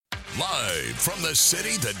Live from the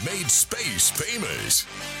city that made space famous,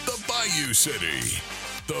 the Bayou City,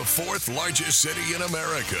 the fourth largest city in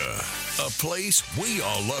America, a place we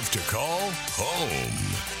all love to call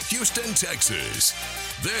home, Houston, Texas.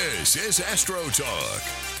 This is Astro Talk.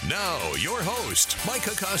 Now, your host, Mike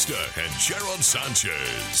Acosta and Gerald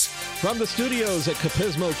Sanchez. From the studios at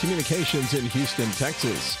Capismo Communications in Houston,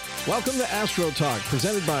 Texas, welcome to Astro Talk,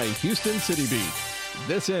 presented by Houston City Beat.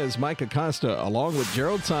 This is Mike Acosta along with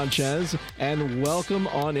Gerald Sanchez, and welcome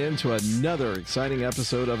on into another exciting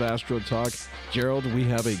episode of Astro Talk. Gerald, we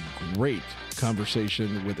have a great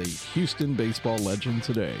conversation with a Houston baseball legend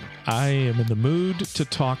today. I am in the mood to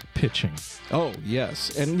talk pitching. Oh,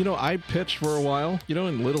 yes. And, I pitched for a while,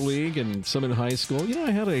 in Little League and some in high school. I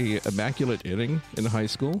had a immaculate inning in high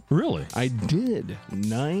school. Really? I did.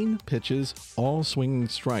 9 pitches, all swinging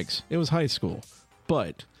strikes. It was high school,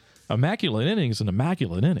 but... Immaculate inning is an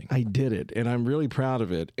immaculate inning. I did it, and I'm really proud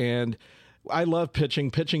of it. And I love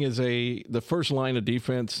pitching. Pitching is the first line of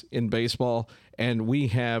defense in baseball, and we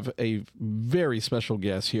have a very special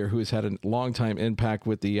guest here who has had a long-time impact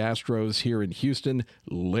with the Astros here in Houston,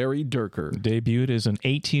 Larry Dierker. Debuted as an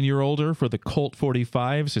 18-year-older for the Colt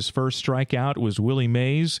 45s. His first strikeout was Willie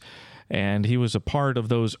Mays, and he was a part of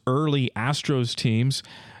those early Astros teams.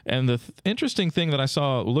 And the interesting thing that I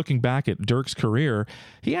saw looking back at Dirk's career,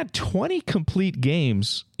 he had 20 complete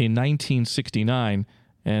games in 1969,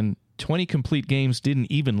 and 20 complete games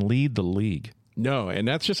didn't even lead the league. No, and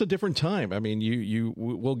that's just a different time. I mean,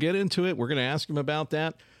 we'll get into it. We're going to ask him about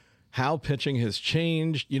that, how pitching has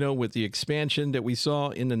changed, with the expansion that we saw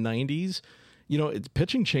in the 90s.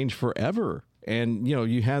 Pitching changed forever. And,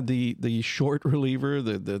 you had the short reliever,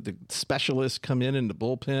 the specialists come in the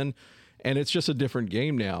bullpen, and it's just a different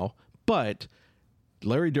game now. But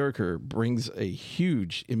Larry Dierker brings a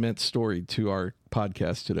huge, immense story to our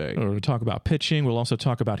podcast today. We'll talk about pitching. We'll also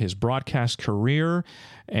talk about his broadcast career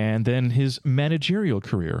and then his managerial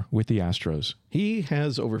career with the Astros. He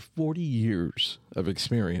has over 40 years of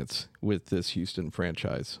experience with this Houston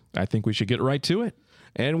franchise. I think we should get right to it.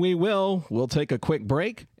 And we will. We'll take a quick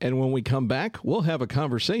break, and when we come back, we'll have a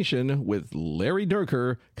conversation with Larry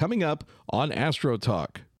Dierker coming up on Astro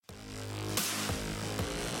Talk.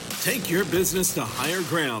 Take your business to higher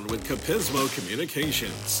ground with Capismo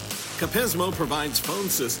Communications. Capismo provides phone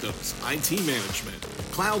systems, IT management,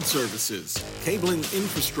 cloud services, cabling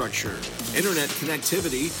infrastructure, internet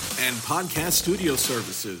connectivity, and podcast studio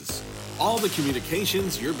services. All the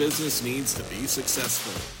communications your business needs to be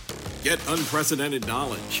successful. Get unprecedented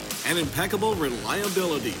knowledge and impeccable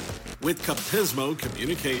reliability with Capismo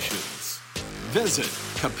Communications. Visit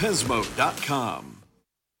capismo.com.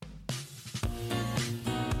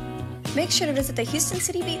 Make sure to visit the Houston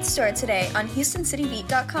City Beat store today on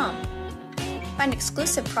HoustonCityBeat.com. Find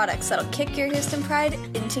exclusive products that'll kick your Houston pride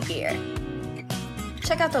into gear.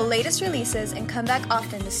 Check out the latest releases and come back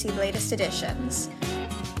often to see the latest editions.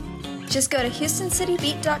 Just go to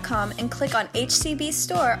HoustonCityBeat.com and click on HCB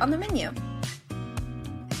Store on the menu.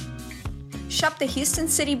 Shop the Houston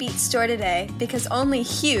City Beat store today because only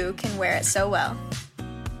Hugh can wear it so well.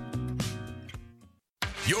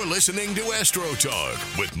 You're listening to Astro Talk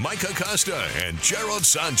with Mike Acosta and Gerald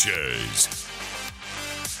Sanchez.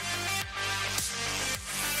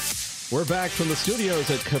 We're back from the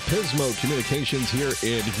studios at Capismo Communications here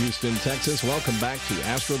in Houston, Texas. Welcome back to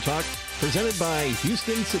Astro Talk, presented by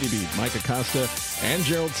Houston City Beat. Mike Acosta and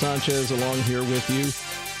Gerald Sanchez along here with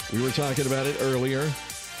you. We were talking about it earlier.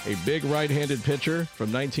 A big right-handed pitcher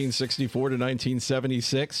from 1964 to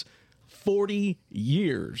 1976. 40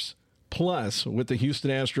 years plus with the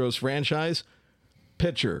Houston Astros franchise.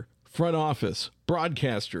 Pitcher, front office,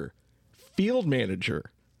 broadcaster, field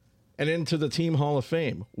manager, and into the Team Hall of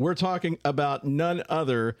Fame. We're talking about none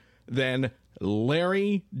other than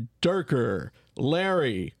Larry Dierker.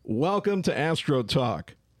 Larry, welcome to Astro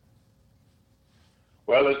Talk.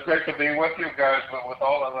 Well, it's great to be with you guys, but with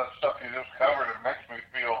all of that stuff you just covered, it makes me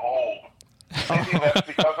feel old. Maybe that's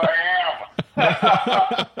because I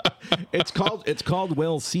am. It's called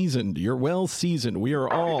well seasoned. You're well seasoned. We are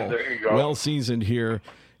all well seasoned here.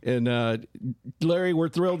 And Larry, we're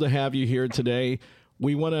thrilled to have you here today.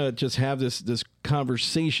 We want to just have this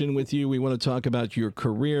conversation with you. We want to talk about your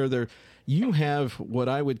career. You have what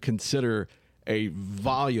I would consider a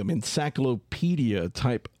volume, encyclopedia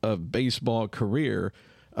type of baseball career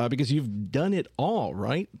because you've done it all,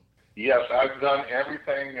 right? Yes, I've done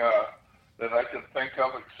everything that I could think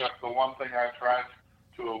of except the one thing I tried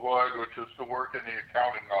to avoid, which is to work in the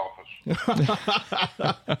accounting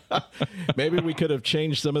office. Maybe we could have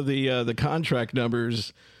changed some of the contract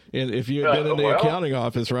numbers if you had been in the accounting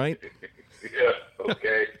office, right? Yes,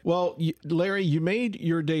 Okay. Well, Larry, you made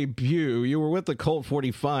your debut. You were with the Colt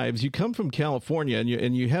 45s. You come from California,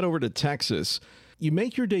 and you head over to Texas. You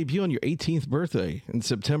make your debut on your 18th birthday in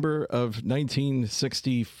September of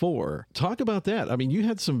 1964. Talk about that. I mean, you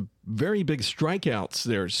had some very big strikeouts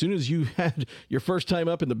there as soon as you had your first time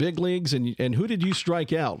up in the big leagues. And who did you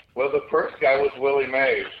strike out? Well, the first guy was Willie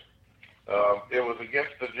Mays. It was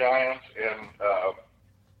against the Giants, and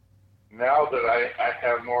now that I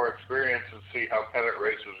have more experience and see how pennant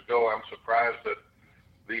races go, I'm surprised that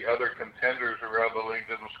the other contenders around the league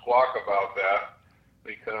didn't squawk about that,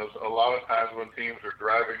 because a lot of times when teams are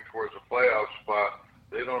driving towards a playoff spot,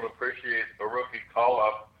 they don't appreciate a rookie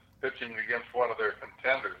call-up pitching against one of their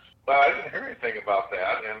contenders. But I didn't hear anything about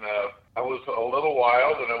that, and I was a little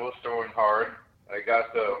wild, and I was throwing hard.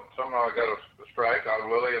 Somehow I got a strike on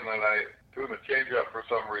Willie, and then I threw him a changeup for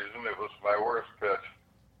some reason. It was my worst pitch,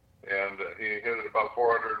 and he hit it about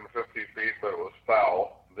 450 feet, but it was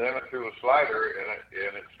foul. Then I threw a slider,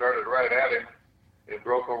 and it started right at him. It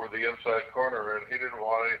broke over the inside corner, and he didn't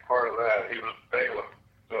want any part of that. He was bailing.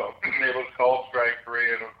 So it was called strike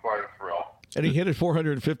three, and it was quite a thrill. And he hit it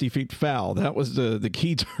 450 feet foul. That was the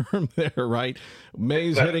key term there, right?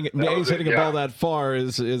 Mays hitting a ball that far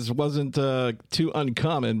wasn't too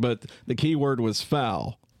uncommon, but the key word was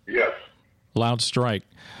foul. Yes. Loud strike.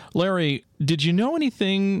 Larry, did you know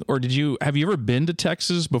anything, or have you ever been to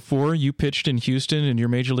Texas before you pitched in Houston in your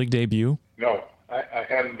major league debut? No, I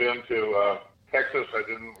hadn't been to Texas. I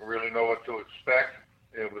didn't really know what to expect.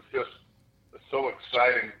 It was just so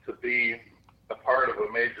exciting to be a part of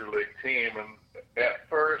a major league team. And at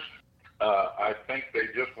first, I think they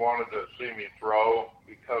just wanted to see me throw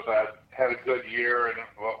because I had a good year in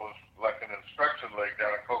what was like an inspection league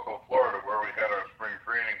down in Cocoa, Florida, where we had our spring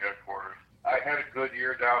training headquarters. I had a good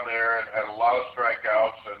year down there and had a lot of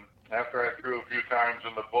strikeouts. And after I threw a few times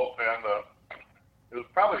in the bullpen, it was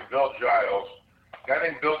probably Bill Giles. A guy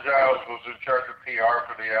named Bill Giles was in charge of PR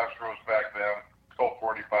for the Astros back then, Colt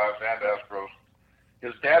 45s and Astros.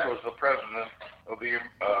 His dad was the president of the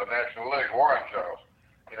National League, Warren Giles.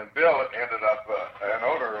 And Bill ended up an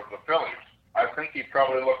owner of the Phillies. I think he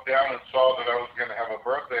probably looked down and saw that I was going to have a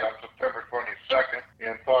birthday on September 22nd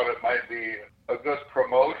and thought it might be a good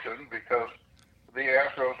promotion because the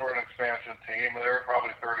Astros were an expansion team and they were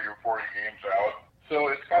probably 30 or 40 games out.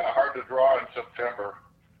 So it's kind of hard to draw in September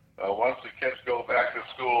once the kids go back to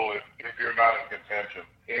school if you're not in contention.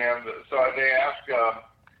 And so they asked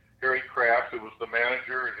Harry Kraft, who was the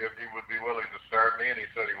manager, if he would be willing to start me, and he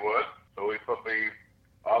said he would. So he put me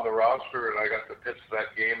on the roster, and I got to pitch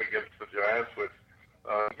that game against the Giants, which,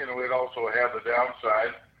 we'd also have the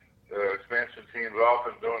downside. Expansion teams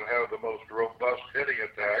often don't have the most robust hitting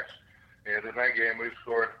attacks, and in that game we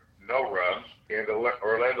scored no runs, and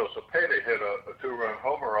Orlando Cepeda hit a two-run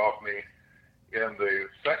homer off me in the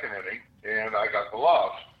second inning, and I got the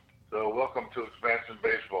loss. So welcome to expansion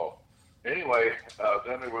baseball. Anyway,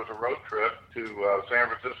 then there was a road trip to San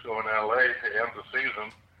Francisco and L.A. to end the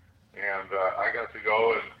season, and I got to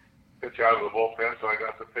go and pitch out of the bullpen, so I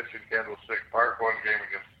got to pitch in Candlestick Park one game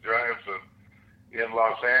against the Giants, and in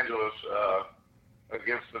Los Angeles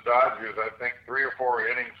against the Dodgers, I think 3 or 4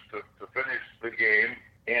 innings to finish the game.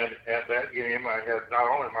 And at that game, I had not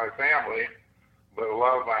only my family, but a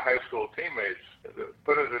lot of my high school teammates. To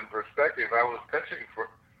put it in perspective, I was pitching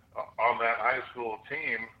on that high school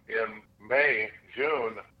team in May,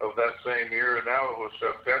 June of that same year, and now it was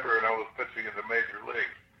September, and I was pitching in the major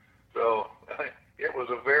leagues. So it was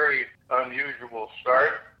a very unusual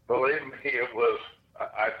start. Believe me, it was,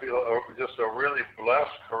 I feel, just a really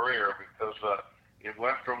blessed career because it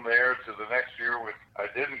went from there to the next year, which I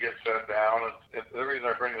didn't get sent down. And the reason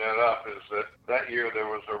I bring that up is that year there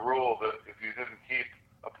was a rule that if you didn't keep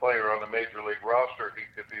a player on the major league roster, he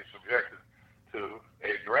could be subjected to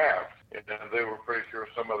a draft. And then they were pretty sure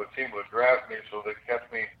some other team would draft me, so they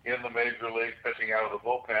kept me in the major league pitching out of the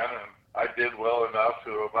bullpen. And I did well enough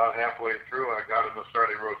to about halfway through, I got in the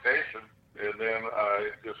starting rotation. And then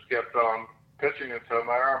I just kept on pitching until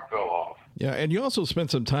my arm fell off. Yeah, and you also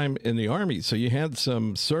spent some time in the Army, so you had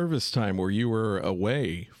some service time where you were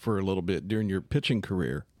away for a little bit during your pitching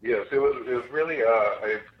career. Yes, it was really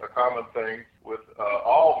a common thing with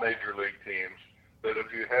all major league teams that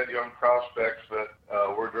if you had young prospects that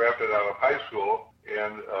were drafted out of high school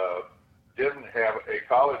and didn't have a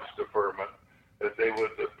college deferment, that they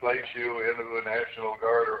would place you into the National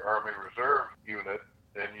Guard or Army Reserve unit,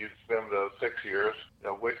 and you'd spend 6 years,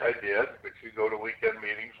 which I did, but you go to weekend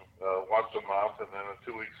meetings once a month and then a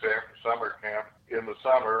 2-week summer camp in the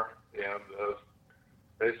summer. And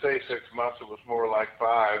they say 6 months, it was more like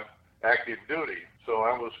 5 active duty. So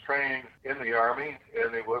I was trained in the Army,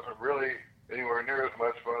 and it wasn't really anywhere near as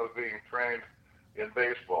much fun as being trained in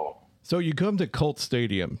baseball. So you come to Colt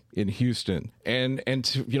Stadium in Houston, and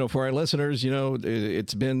for our listeners,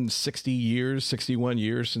 it's been 61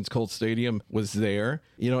 years since Colt Stadium was there.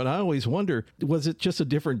 And I always wonder, was it just a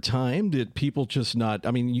different time? Did people just not?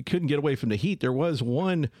 I mean, you couldn't get away from the heat. There was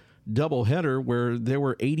one doubleheader where there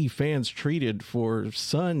were 80 fans treated for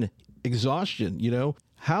sun exhaustion.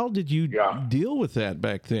 How did you deal with that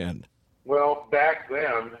back then? Well, back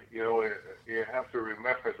then, you have to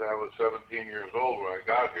remember that I was 17 years old when I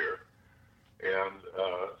got here. And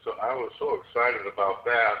so I was so excited about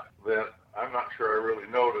that I'm not sure I really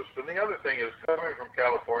noticed. And the other thing is, coming from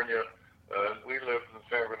California, we lived in the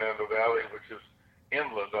San Fernando Valley, which is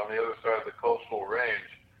inland on the other side of the coastal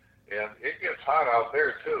range. And it gets hot out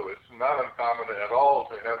there, too. It's not uncommon at all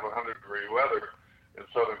to have 100-degree weather in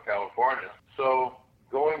Southern California. So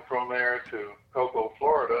going from there to Cocoa,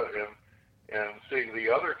 Florida, and seeing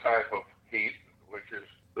the other type of heat, which is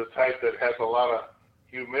the type that has a lot of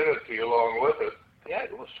humidity along with it. Yeah,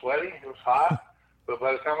 it was sweaty, it was hot, but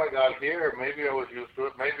by the time I got here, maybe I was used to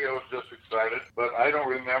it, maybe I was just excited, but I don't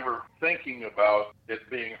remember thinking about it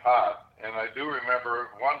being hot. And I do remember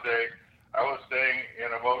one day I was staying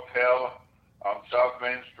in a motel on South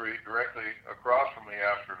Main Street directly across from the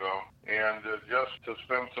Astrodome, and just to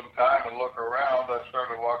spend some time and look around, I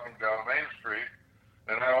started walking down Main Street,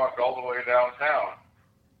 and I walked all the way downtown.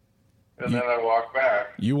 And then I walked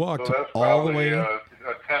back. You walked so that's all the way? A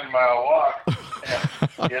 10-mile walk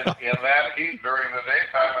in that heat during the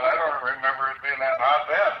daytime, and I don't remember it being that hot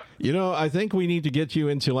then. I think we need to get you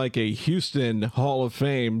into like a Houston Hall of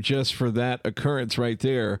Fame just for that occurrence right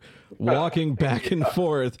there, walking back and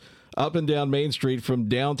forth up and down Main Street from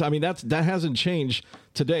downtown. I mean, that hasn't changed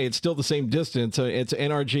today. It's still the same distance. It's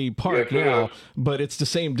NRG Park now, but it's the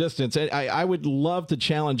same distance. And I would love to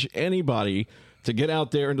challenge anybody to get out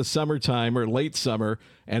there in the summertime or late summer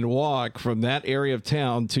and walk from that area of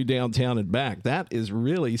town to downtown and back. That is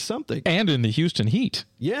really something. And in the Houston heat.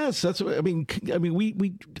 Yes, that's what I mean.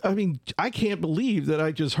 I can't believe that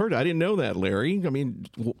I just heard it. I didn't know that, Larry. I mean,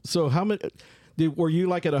 so how many were you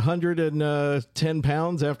like at 110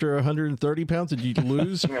 pounds after 130 pounds? Did you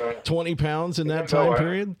lose 20 pounds in that time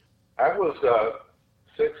period? I was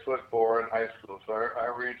 6'4" in high school, so I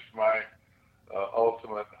reached my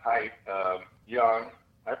ultimate height young.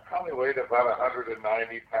 I probably weighed about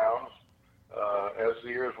 190 pounds. As the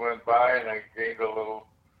years went by and I gained a little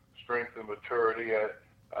strength and maturity,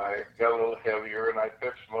 I got a little heavier, and I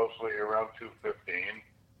pitched mostly around 215.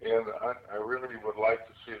 And I really would like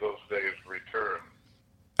to see those days return.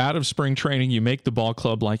 Out of spring training, you make the ball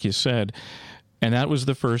club, like you said, and that was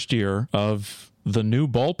the first year of the new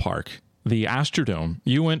ballpark, the Astrodome.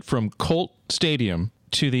 You went from Colt Stadium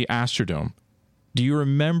to the Astrodome. Do you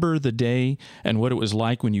remember the day and what it was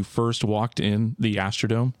like when you first walked in the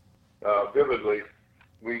Astrodome? Vividly.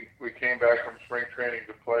 We came back from spring training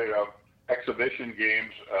to play exhibition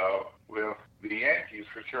games with the Yankees,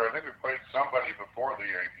 for sure. I think we played somebody before the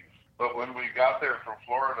Yankees. But when we got there from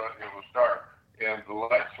Florida, it was dark, and the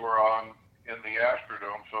lights were on in the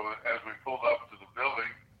Astrodome, so that as we pulled up to the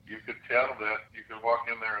building, you could tell that you could walk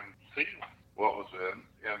in there and see what was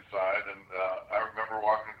inside. And I remember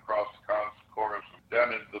walking across the concourse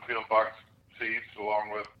down into the field box seats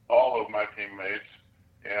along with all of my teammates,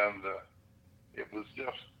 and it was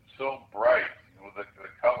just so bright,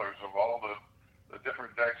 the colors of all the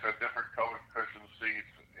different decks had different colored cushion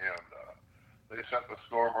seats, and they set the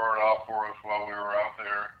scoreboard off for us while we were out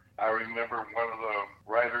there. I remember one of the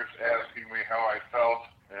writers asking me how I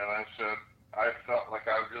felt, and I said, I felt like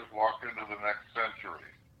I just walked into the next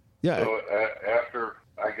century. Yeah. So after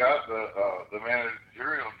I got the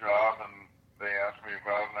managerial job, and they asked me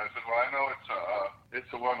about it, and I said, well, I know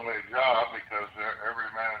it's a one-way job because every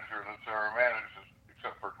manager that's ever managed,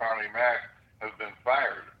 except for Connie Mack, has been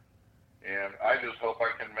fired. And I just hope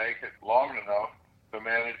I can make it long enough to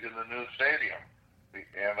manage in the new stadium.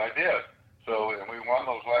 And I did. So, and we won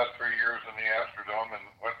those last 3 years in the Astrodome and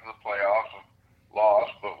went to the playoffs and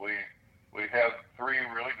lost, but we had 3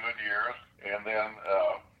 really good years. And then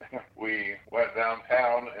we went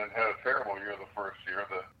downtown and had a terrible year the first year.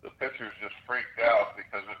 The pitchers just freaked out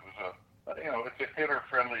because it was it's a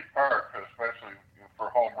hitter-friendly park, especially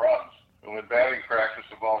for home runs. And when batting practice,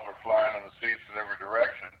 the balls were flying on the seats in every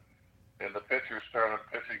direction. And the pitchers started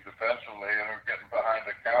pitching defensively, and they were getting behind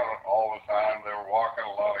the counter all the time. They were walking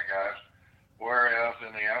a lot of guys. Whereas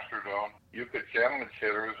in the Astrodome, you could challenge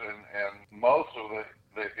hitters, and most of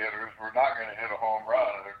the hitters were not going to hit a home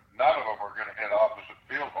run. None of them were going to hit opposite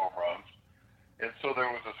field home runs. And so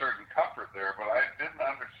there was a certain comfort there, but I didn't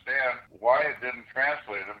understand why it didn't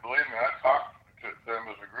translate. And believe me, I talked to them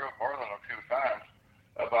as a group more than a few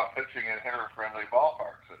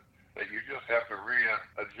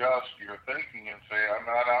adjust your thinking and say, I'm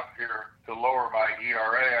not out here to lower my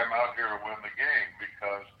ERA, I'm out here to win the game,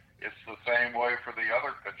 because it's the same way for the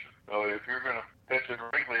other pitches. So if you're going to pitch in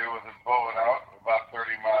Wrigley with it blowing out about 30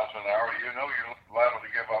 miles an hour, you know you're liable to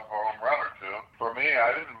give up a home run or two. For me, I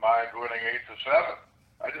didn't mind winning 8-7.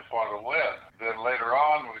 I just wanted to win. Then later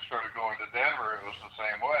on, when we started going to Denver, it was the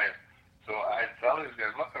same way. So I tell these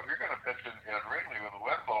guys, look, if you're going to pitch in Wrigley with the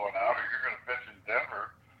wind blowing out, or you're going to pitch in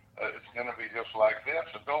Denver, it's going to be just like this.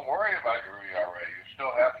 And don't worry about your ERA. You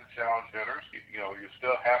still have to challenge hitters. You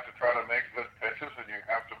still have to try to make good pitches, and you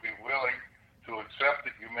have to be willing to accept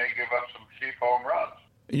that you may give up some cheap home runs.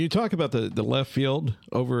 You talk about the left field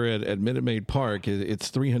over at Minute Maid Park. It's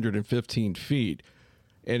 315 feet,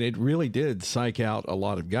 and it really did psych out a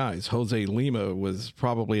lot of guys. Jose Lima was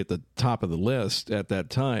probably at the top of the list at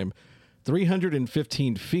that time.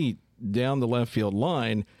 315 feet down the left field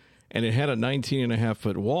line, and it had a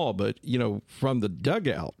 19.5-foot wall. But, from the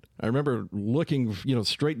dugout, I remember looking,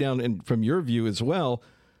 straight down, and from your view as well,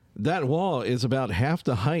 that wall is about half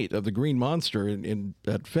the height of the Green Monster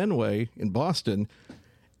at Fenway in Boston.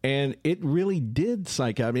 And it really did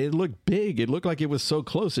psych out. I mean, it looked big. It looked like it was so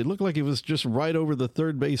close. It looked like it was just right over the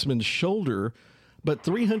third baseman's shoulder. But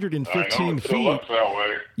 315 feet. Looks that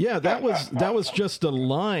way. Yeah, that was just a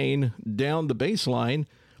line down the baseline.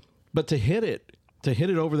 But to hit it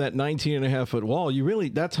over that 19.5-foot wall,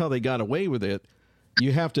 that's how they got away with it.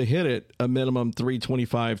 You have to hit it a minimum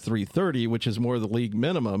 325, 330, which is more the league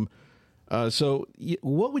minimum. So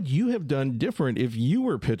what would you have done different if you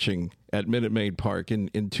were pitching at Minute Maid Park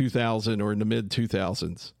in 2000 or in the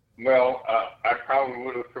mid-2000s? Well, I probably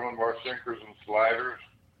would have thrown more sinkers and sliders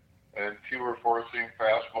and fewer four-seam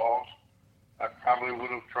fastballs. I probably would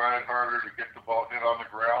have tried harder to get the ball hit on the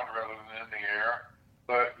ground rather than in the air.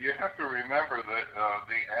 But you have to remember that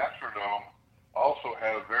the Astrodome also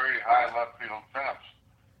had a very high left field fence.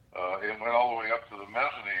 It went all the way up to the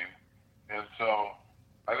mezzanine. And so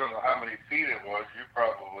I don't know how many feet it was. You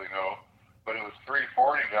probably know. But it was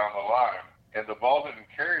 340 down the line. And the ball didn't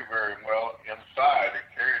carry very well inside. It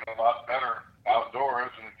carried a lot better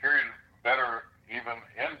outdoors, and it carried better even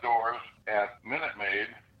indoors at Minute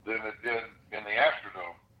Maid than it did in the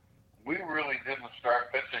Astrodome. We really didn't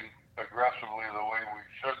start pitching aggressively the way we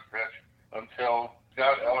should pitch until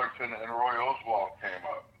Scott Ellerton and Roy Oswald came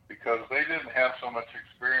up, because they didn't have so much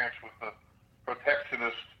experience with the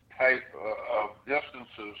protectionist type of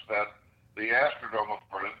distances that the Astrodome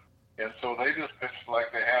afforded. And so they just pitched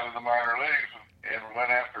like they had in the minor leagues and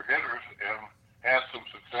went after hitters and had some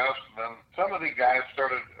success. And then some of the guys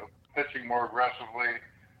started pitching more aggressively,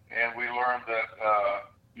 and we learned that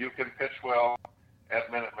you can pitch well at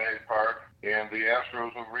Minute Maid Park, and the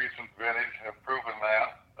Astros of recent vintage have proven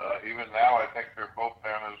that. Even now, I think their bullpen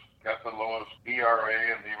has got the lowest ERA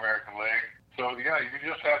in the American League. So, yeah, you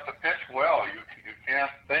just have to pitch well. You can't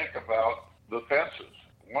think about the fences.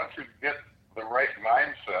 Once you get the right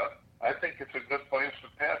mindset, I think it's a good place to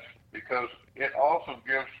pitch, because it also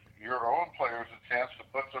gives your own players a chance to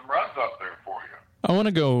put some runs up there for you. I want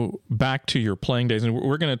to go back to your playing days, and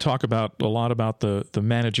we're going to talk a lot about the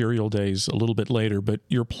managerial days a little bit later, but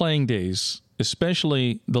your playing days,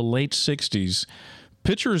 especially the late 60s,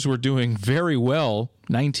 pitchers were doing very well.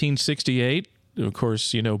 1968, of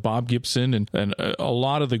course, Bob Gibson and a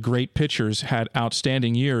lot of the great pitchers had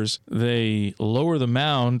outstanding years. They lower the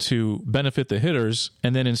mound to benefit the hitters,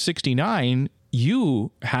 and then in 69,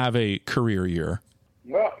 you have a career year.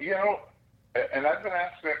 Well, and I've been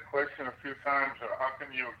asked that question a few times, how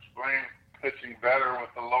can you explain pitching better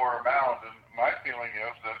with the lower mound? And my feeling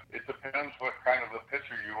is that it depends what kind of a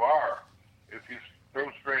pitcher you are. If you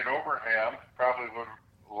throw straight overhand, probably would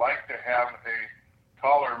like to have a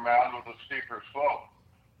taller mound with a steeper slope.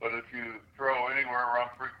 But if you throw anywhere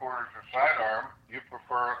around three-quarters or sidearm, you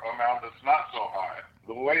prefer a mound that's not so high.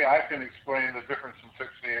 The way I can explain the difference in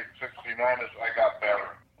 68 and 69 is I got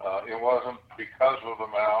better. It wasn't because of the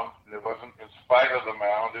mound. It wasn't in spite of the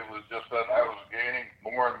mound. It was just that I was gaining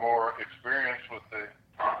more and more experience with the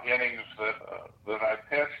innings that I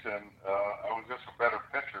pitched, and I was just a better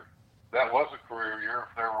pitcher. That was a career year,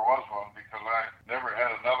 if there ever was one, because I never had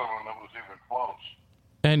another one that was even close.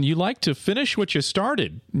 And you like to finish what you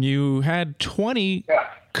started. You had 20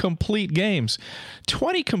 complete games.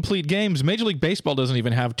 20 complete games. Major League Baseball doesn't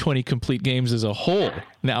even have 20 complete games as a whole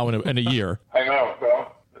now in a year. I know.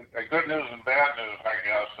 Well, good news and bad news, I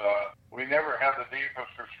guess. We never had the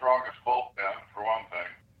deepest or strongest bullpen, for one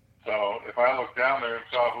thing. So if I looked down there and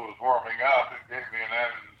saw who was warming up, it gave me an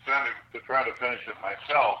added incentive to try to finish it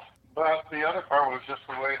myself. But the other part was just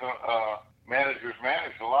the way the managers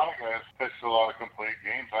managed. A lot of guys pitched a lot of complete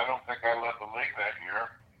games. I don't think I led the league that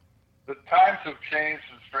year. the times have changed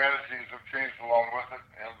and strategies have changed along with it,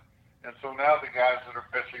 and so now the guys that are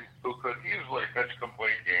pitching who could easily pitch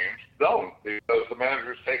complete games don't, because the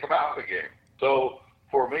managers take them out of the game. So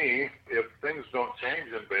for me, if things don't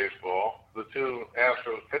change in baseball, the two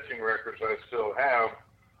Astros pitching records I still have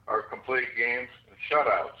are complete games and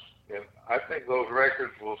shutouts. And I think those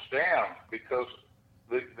records will stand because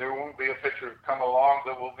there won't be a pitcher come along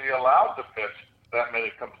that will be allowed to pitch that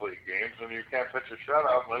many complete games, and you can't pitch a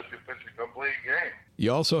shutout unless you pitch a complete game.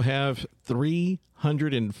 You also have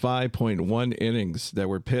 305.1 innings that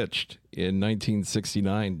were pitched in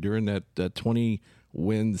 1969 during that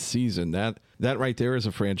 20-win season. That right there is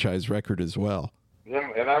a franchise record as well.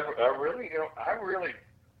 Yeah, and I really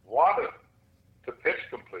wanted to pitch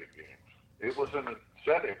complete games. It was an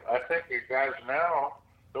incentive. I think the guys now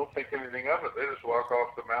don't think anything of it. They just walk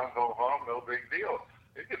off the mound, go home, no big deal.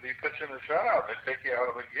 You could be pitching a shutout and take you out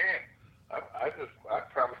of the game.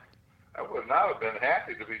 I would not have been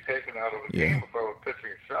happy to be taken out of a game if I was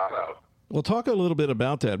pitching a shutout. Well, talk a little bit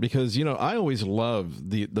about that because, I always love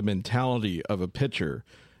the mentality of a pitcher.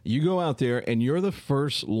 You go out there and you're the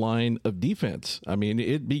first line of defense. I mean,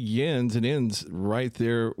 it begins and ends right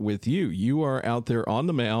there with you. You are out there on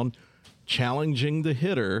the mound challenging the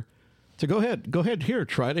hitter to go ahead, here,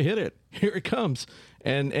 try to hit it. Here it comes.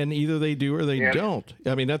 And either they do or they don't.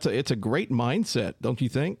 I mean, it's a great mindset, don't you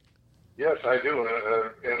think? Yes, I do.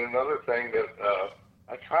 And another thing that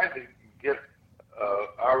I tried to get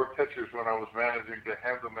our pitchers when I was managing to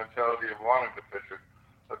have the mentality of wanting to pitch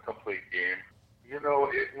a complete game.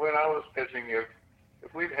 When I was pitching, if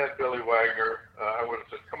we'd had Billy Wagner, I would have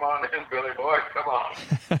said, "Come on in, Billy boy, come on."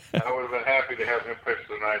 I would have been happy to have him pitch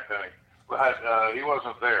the ninth inning. But he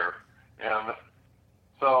wasn't there. And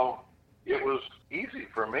so it was easy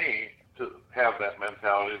for me to have that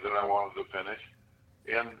mentality that I wanted to finish.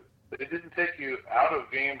 And it didn't take you out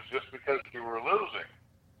of games just because you were losing.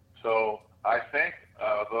 So I think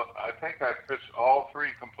I pitched all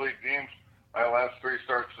three complete games my last three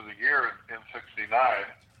starts of the year in '69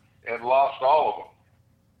 and lost all of them.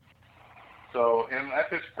 So, and I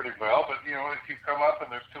pitched pretty well, but if you come up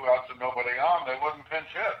and there's 2 outs and nobody on, they wouldn't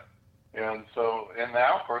pinch hit. And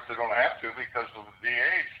now, of course, they don't have to because of the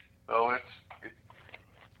DH. So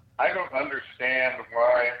I don't understand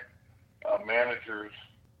why managers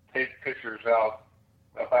take pitchers out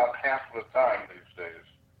about half of the time these days,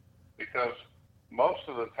 because most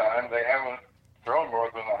of the time they haven't thrown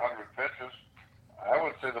more than 100 pitches. I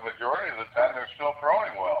would say the majority of the time they're still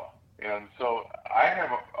throwing well. And so I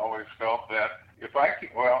have always felt that if I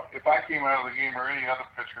came out of the game or any other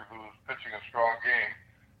pitcher who was pitching a strong game,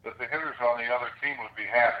 that the hitters on the other team would be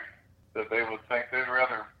happy, that they would think they'd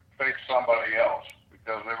rather face somebody else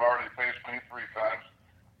because they've already faced me 3 times.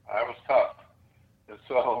 I was tough. And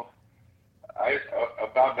so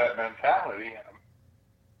about that mentality,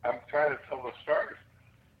 I'm trying to tell the starters,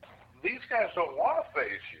 these guys don't want to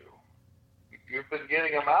face you. You've been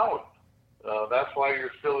getting them out. That's why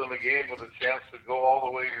you're still in the game with a chance to go all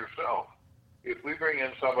the way yourself. If we bring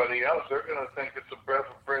in somebody else, they're going to think it's a breath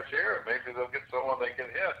of fresh air. Maybe they'll get someone they can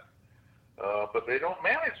hit. But they don't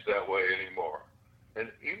manage that way anymore. And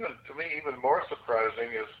to me, even more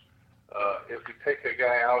surprising is if you take a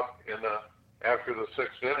guy out after the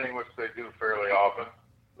 6th inning, which they do fairly often,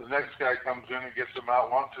 the next guy comes in and gets him out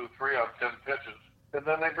 1, 2, 3 on 10 pitches, and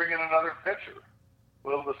then they bring in another pitcher.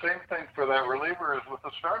 Well, the same thing for that reliever is with the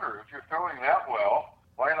starter. If you're throwing that well,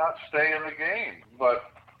 why not stay in the game? But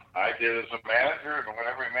I did as a manager, and what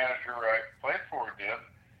every manager I played for did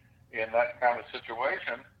in that kind of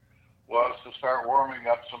situation was to start warming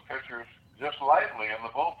up some pitchers just lightly in the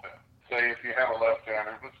bullpen. Say if you have a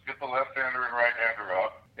left-hander, let's get the left-hander and right-hander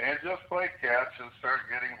up, and just play catch and start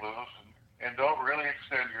getting loose, and don't really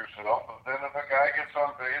extend yourself. But then if a guy gets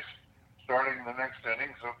on base, starting the next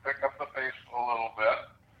inning, so pick up the pace a little bit.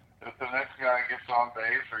 If the next guy gets on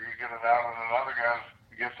base, or you get it out and another guy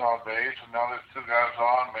gets on base, and now there's 2 guys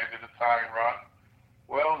on, maybe the tying run.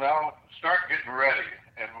 Well, now start getting ready,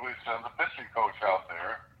 and we send the pitching coach out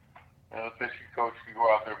there, and the pitching coach can go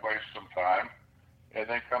out there, waste some time, and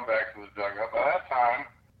then come back to the dugout. By that time,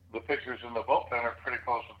 the pitchers in the bullpen are pretty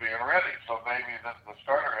close to being ready, so maybe the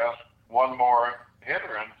starter has one more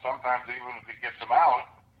hitter, and sometimes even if he gets him out,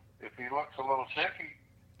 if he looks a little shaky,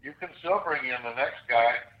 you can still bring in the next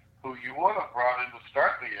guy who you would have brought in to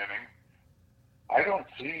start the inning. I don't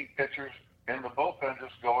see pitchers in the bullpen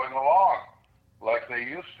just going along like they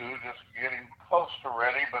used to, just getting close to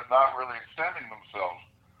ready but not really extending themselves.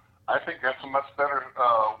 I think that's a much better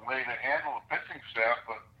way to handle the pitching staff,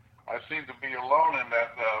 but I seem to be alone in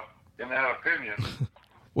that opinion.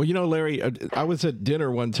 Well, Larry, I was at dinner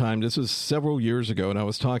one time. This was several years ago, and I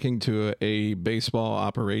was talking to a baseball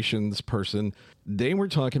operations person. They were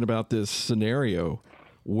talking about this scenario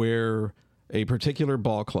where a particular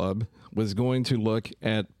ball club was going to look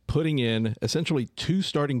at putting in essentially 2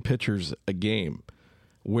 starting pitchers a game,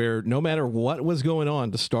 where no matter what was going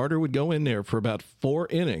on, the starter would go in there for about 4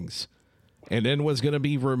 innings and then was going to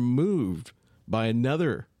be removed by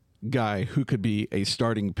another guy who could be a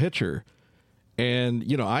starting pitcher. And,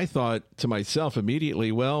 I thought to myself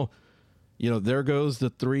immediately, well, there goes the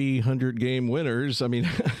 300 game winners. I mean,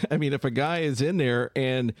 if a guy is in there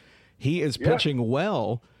and he is pitching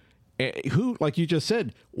well, who, like you just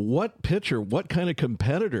said, what pitcher, what kind of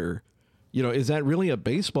competitor, is that really a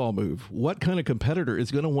baseball move? What kind of competitor is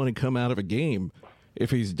going to want to come out of a game if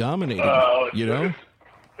he's dominating?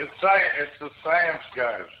 It's science. It's the science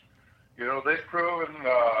guys. They've proven,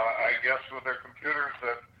 I guess, with their computers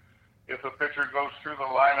that if a pitcher goes through the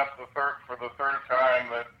lineup for the third time,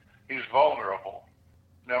 that he's vulnerable.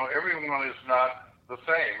 Now, everyone is not the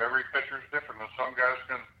same. Every pitcher is different. And some guys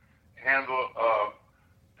can handle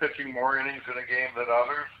pitching more innings in a game than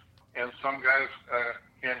others, and some guys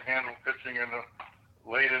can handle pitching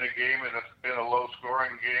late in a game in a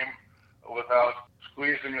low-scoring game without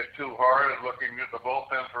squeezing it too hard and looking at the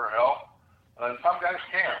bullpen for help. And some guys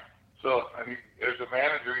can't. So, as a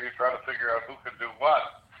manager, you try to figure out who can do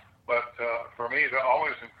what. But for me, to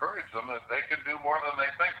always encourage them that they can do more than they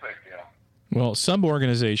think they can. Well, some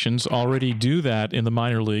organizations already do that in the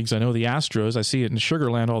minor leagues. I know the Astros, I see it in Sugar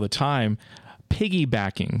Land all the time,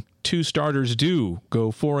 piggybacking. 2 starters do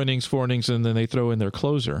go 4 innings, and then they throw in their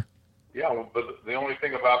closer. Yeah, but the only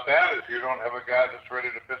thing about that is you don't have a guy that's ready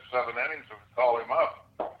to pitch 7 innings and call him up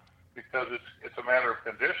because it's a matter of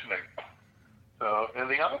conditioning. And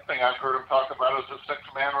the other thing I've heard him talk about is a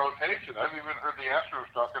 6-man rotation. I've even heard the Astros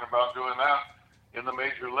talking about doing that in the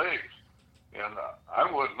major leagues. And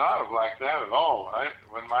I would not have liked that at all.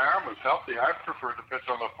 When my arm was healthy, I preferred to pitch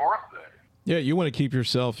on the 4th day. Yeah, you want to keep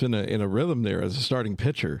yourself in a rhythm there as a starting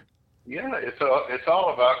pitcher. Yeah, it's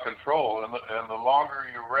all about control. And the longer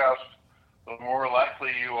you rest, the more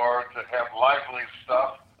likely you are to have lively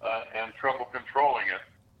stuff and trouble controlling it.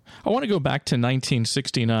 I want to go back to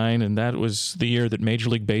 1969, and that was the year that Major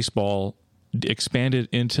League Baseball expanded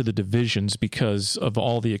into the divisions because of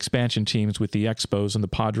all the expansion teams with the Expos and the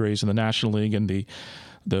Padres in the National League and the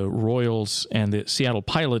Royals and the Seattle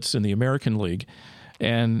Pilots in the American League.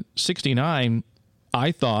 And 69,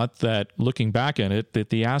 I thought that, looking back at it, that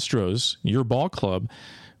the Astros, your ball club,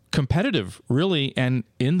 competitive, really, and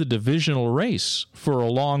in the divisional race for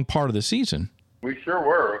a long part of the season. We sure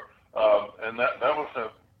were. And that was a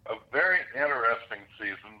very interesting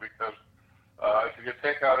season because if you could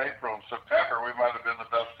take out April and September, we might have been the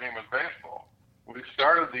best team in baseball. We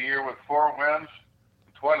started the year with 4 wins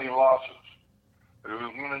and 20 losses. We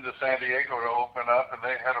went into San Diego to open up, and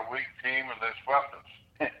they had a weak team, and they swept us.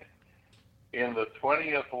 In the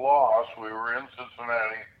 20th loss, we were in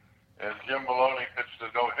Cincinnati, and Jim Maloney pitched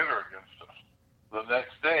a no-hitter against us. The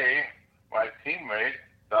next day, my teammate,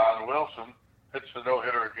 Don Wilson, pitched a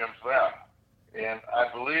no-hitter against them. And I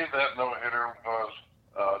believe that no-hitter was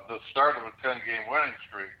the start of a 10-game winning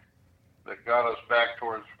streak that got us back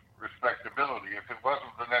towards respectability. If it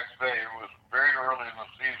wasn't the next day, it was very early in the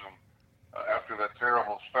season. After that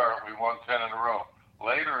terrible start, we won 10 in a row.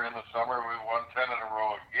 Later in the summer, we won 10 in a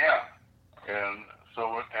row again. And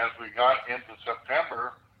so as we got into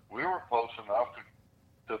September, we were close enough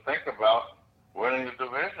to think about winning the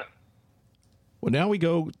division. Well, now we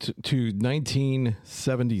go to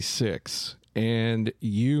 1976. And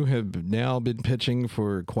you have now been pitching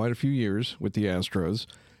for quite a few years with the Astros.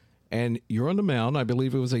 And you're on the mound. I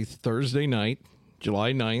believe it was a Thursday night,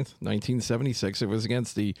 July 9th, 1976. It was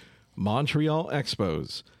against the Montreal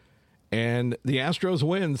Expos. And the Astros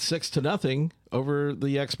win 6-0 over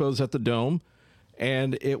the Expos at the Dome.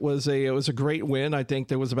 And it was a great win. I think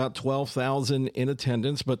there was about 12,000 in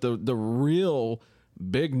attendance. But the real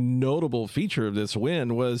big notable feature of this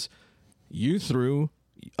win was you threw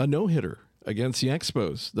a no-hitter against the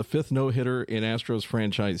Expos, the 5th no-hitter in Astros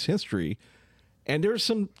franchise history. And there's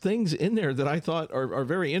some things in there that I thought are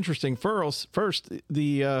very interesting. First,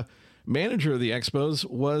 the manager of the Expos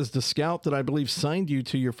was the scout that I believe signed you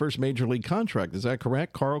to your first major league contract. Is that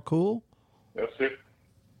correct? Carl Kuhl? That's it.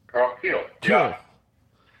 Carl Kuhl. Yeah.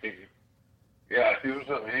 He was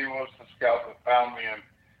the scout that found me and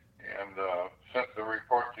sent the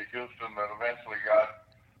report to Houston that eventually got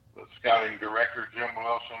the scouting director, Jim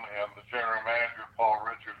Wilson, and the general manager, Paul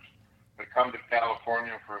Richards, to come to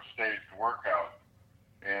California for a staged workout.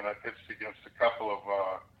 And I pitched against a couple of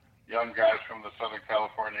young guys from the Southern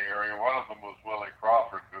California area. One of them was Willie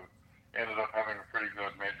Crawford, who ended up having a pretty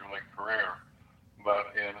good major league career.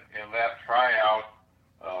 But in that tryout,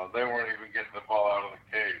 they weren't even getting the ball out of the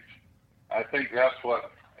cage. I think that's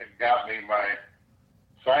what got me my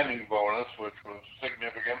signing bonus, which was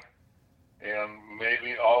significant. And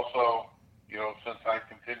maybe also, since I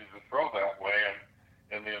continued to throw that way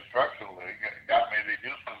in the instruction league, it got me to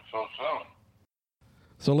Houston so soon.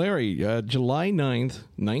 So, Larry, July 9th,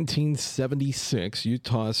 1976, you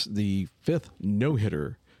tossed the 5th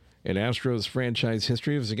no-hitter in Astros franchise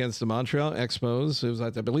history. It was against the Montreal Expos. It was,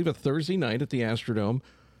 I believe, a Thursday night at the Astrodome.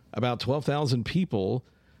 About 12,000 people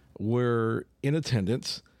were in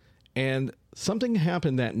attendance, and something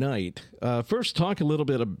happened that night. First, talk a little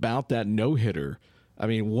bit about that no-hitter. I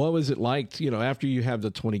mean, what was it like, after you have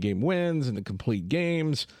the 20-game wins and the complete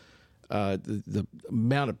games, the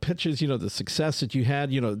amount of pitches, the success that you had?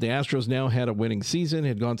 The Astros now had a winning season,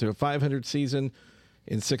 had gone through a 500 season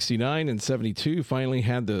in 69 and 72, finally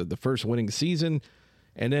had the first winning season.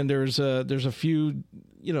 And then there's a few,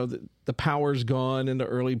 the power's gone in the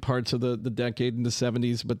early parts of the decade in the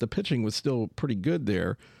 70s, but the pitching was still pretty good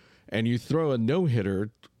there. And you throw a no-hitter.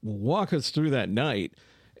 Walk us through that night.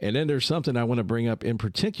 And then there's something I want to bring up in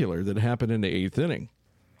particular that happened in the 8th inning.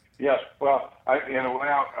 Yes, well, in a way,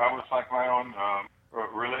 I was like my own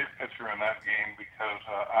relief pitcher in that game because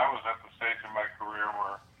I was at the stage in my career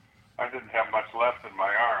where I didn't have much left in my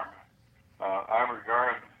arm. I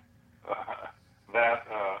regard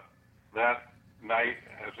that night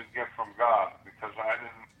as a gift from God because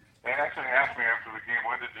they actually asked me after the game,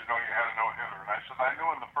 when did you know you had a no-hitter? And I said, I knew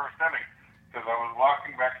in the first inning because I was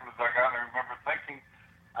walking back to the dugout and I remember thinking,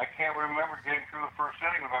 I can't remember getting through the first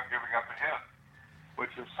inning without giving up a hit,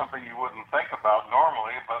 which is something you wouldn't think about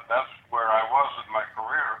normally, but that's where I was in my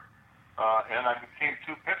career, and I became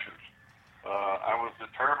two pitchers. I was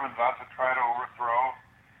determined not to try to overthrow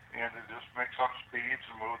and to just mix up speeds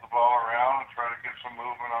and move the ball around and try to get some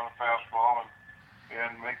movement on the fastball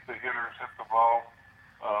and make the hitters hit the ball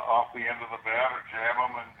off the end of the bat or jam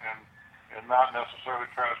them and not necessarily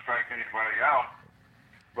try to strike anybody out.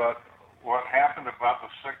 But what happened about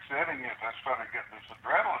the 6th inning is I started getting this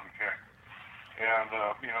adrenaline kick. And,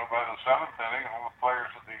 by the 7th inning, all the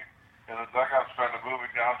players in the dugout started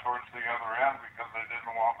moving down towards the other end because they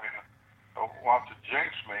didn't want to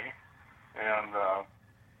jinx me. And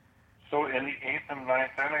so in the 8th and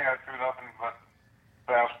 9th inning, I threw nothing but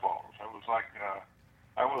fastballs. I was like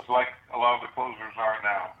a lot of the closers are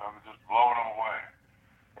now. I was just blowing them away.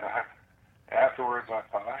 And afterwards, I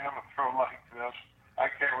thought, I haven't thrown like this. I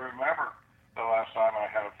can't remember the last time I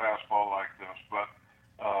had a fastball like this. But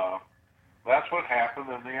that's what happened.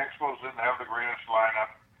 And the Expos didn't have the greatest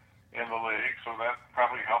lineup in the league, so that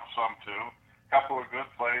probably helped some too. A couple of good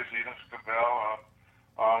plays. Enos Cabell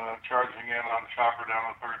on charging in on the chopper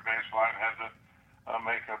down the third baseline had to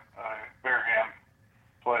make a bare hand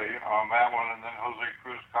play on that one, and then Jose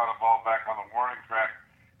Cruz caught a ball back on the warning track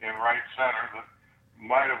in right center that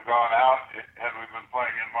might have gone out had we been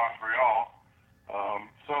playing in Montreal.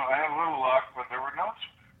 So I had a little luck, but there were no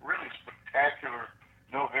really spectacular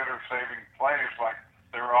no-hitter saving plays like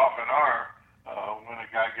there often are when a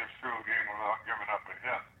guy gets through a game without giving up a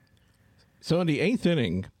hit. So in the 8th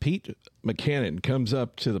inning, Pete McCannon comes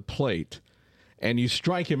up to the plate, and you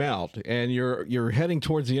strike him out, and you're heading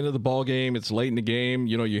towards the end of the ball game. It's late in the game.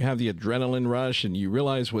 You have the adrenaline rush, and you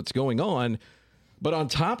realize what's going on. But on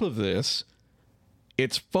top of this,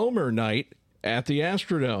 it's Foamer night at the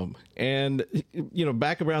Astrodome. And,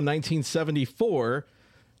 back around 1974,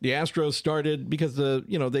 the Astros started because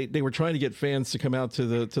they were trying to get fans to come out to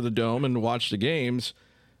the dome and watch the games.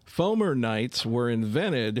 Foamer nights were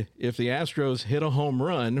invented if the Astros hit a home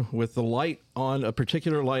run with the light on, a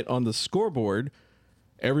particular light on the scoreboard,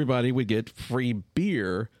 everybody would get free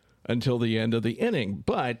beer until the end of the inning.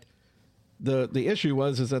 But the issue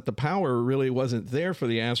is that the power really wasn't there for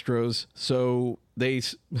the Astros, so they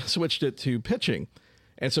switched it to pitching.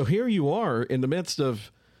 And so here you are in the midst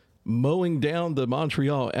of mowing down the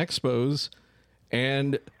Montreal Expos,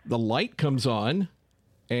 and the light comes on,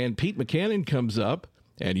 and Pete McCannon comes up,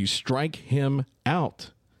 and you strike him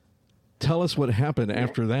out. Tell us what happened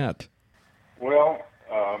after that. Well,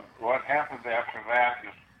 what happened after that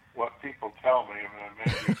is what people tell me, and it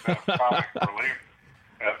made me kind of comic relief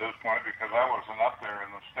at this point because I wasn't up there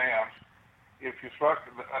in the stands. If you struck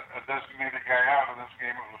a designated guy out in this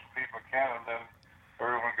game, it was Pete McCannon, then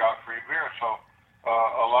everyone got free beer. So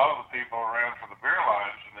a lot of the people ran for the beer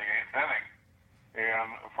lines in the 8th inning. And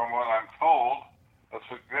from what I'm told, a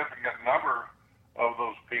significant number of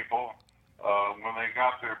those people, when they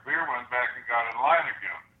got their beer, went back and got in line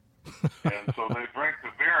again. And so they drink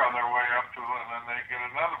the beer on their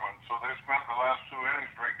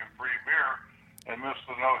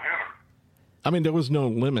I mean, there was no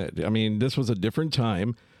limit. I mean, this was a different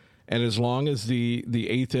time. And as long as the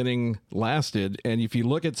eighth inning lasted, and if you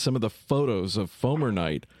look at some of the photos of Foamer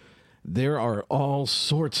Night, there are all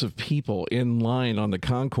sorts of people in line on the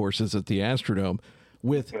concourses at the Astrodome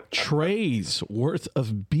with trays worth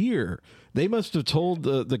of beer. They must have told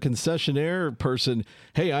the concessionaire person,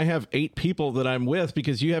 hey, I have 8 people that I'm with,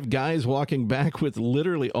 because you have guys walking back with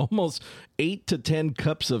literally almost 8 to 10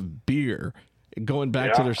 cups of beer going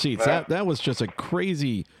back to their seats. That was just a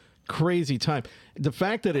crazy time. The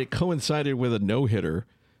fact that it coincided with a no-hitter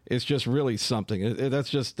is just really something. That's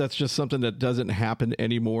just something that doesn't happen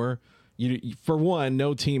anymore. For one,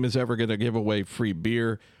 no team is ever going to give away free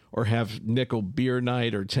beer or have nickel beer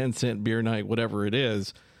night or 10-cent beer night, whatever it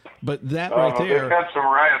is. But that right there. They had some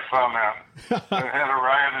riots on that. They had a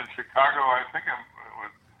riot in Chicago. I think it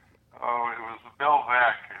was Bill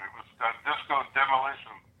Vac. It was a disco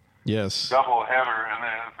demolition. Yes. Double header, and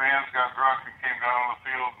the fans got drunk and came down on the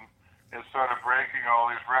field and started breaking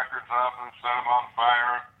all these records up and set them on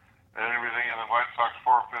fire and everything. And the White Sox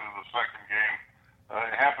forfeited the second game.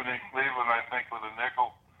 It happened in Cleveland, I think, with a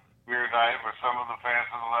nickel beer night, where some of the fans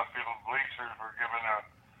in the left field bleachers were giving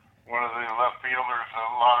one of the left fielders a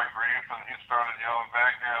lot of grief, and he started yelling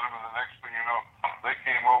back at him. And the next thing you know, they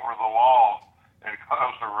came over the wall and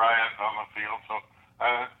caused a riot on the field. So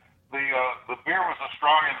the beer was a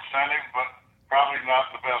strong incentive, but probably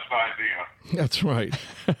not the best idea. That's right.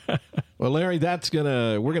 Well, Larry,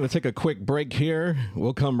 we're gonna take a quick break here.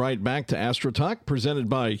 We'll come right back to Astro Talk, presented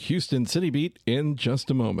by Houston City Beat, in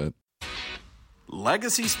just a moment.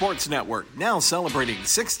 Legacy Sports Network, now celebrating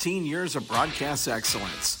 16 years of broadcast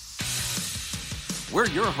excellence. We're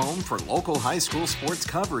your home for local high school sports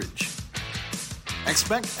coverage.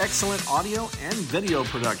 Expect excellent audio and video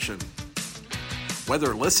production.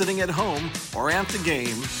 Whether listening at home or at the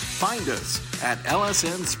game, find us at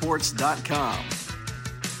lsnsports.com.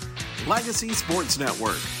 Legacy Sports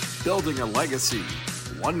Network, building a legacy,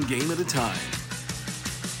 one game at a time.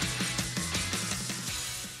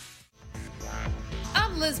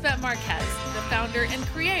 I'm Lizbeth Marquez, the founder and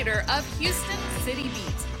creator of Houston City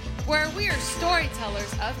Beat, where we are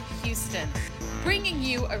storytellers of Houston, bringing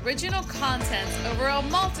you original content over a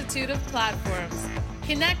multitude of platforms,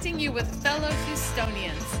 connecting you with fellow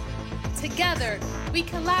Houstonians. Together, we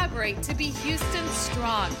collaborate to be Houston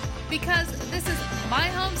strong, because this is my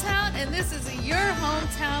hometown and this is your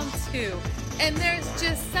hometown too. And there's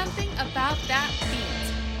just something about that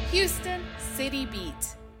beat. Houston City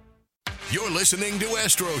Beat. You're listening to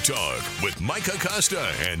Astro Talk with Mike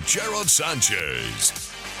Acosta and Gerald Sanchez.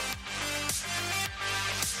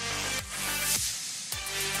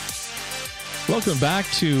 Welcome back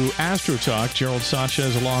to Astro Talk. Gerald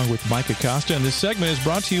Sanchez along with Mike Acosta. And this segment is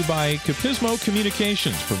brought to you by Capismo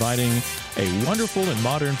Communications, providing a wonderful and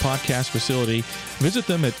modern podcast facility. Visit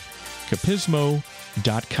them at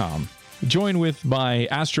capismo.com. Joined with by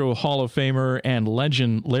Astro Hall of Famer and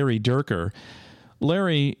legend Larry Dierker.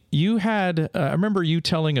 Larry, you had, I remember you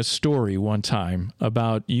telling a story one time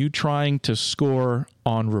about you trying to score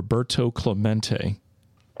on Roberto Clemente.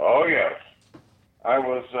 Oh, yes. I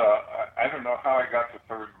was, I don't know how I got to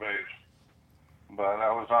third base, but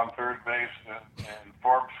I was on third base in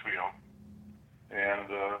Forbes Field, and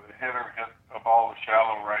the hitter hit a ball to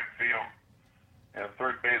shallow right field, and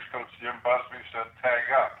third base coach Jim Busby said, tag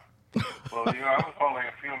up. Well, I was only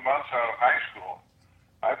a few months out of high school.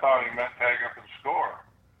 I thought he meant tag up and score.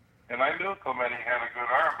 And I knew Clemente had a good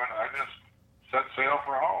arm, but I just set sail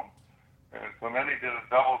for home. And Clemente did a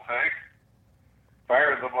double take,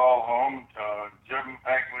 fired the ball home. Jim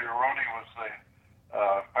Pagliarone was the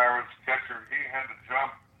Pirates catcher. He had to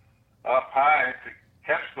jump up high to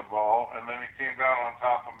catch the ball, and then he came down on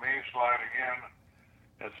top of me, sliding in,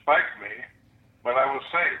 and spiked me, but I was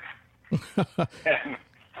safe.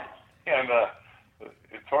 and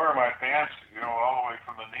it tore my pants, all the way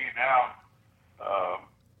from the knee down.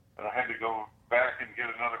 And I had to go back and get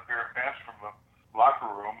another pair of pants from the locker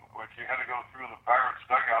room, which you had to go through the Pirates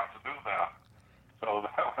dugout to do that. So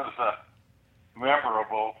that was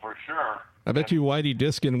memorable for sure. I bet you Whitey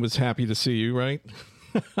Diskin was happy to see you, right?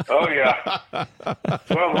 Oh, yeah.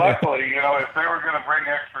 Well, luckily, if they were going to bring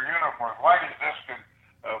extra uniforms, Whitey Diskin,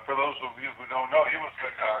 for those of you who don't know, he was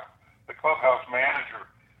the clubhouse manager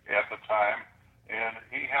at the time, and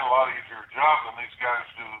he had a lot easier job than these guys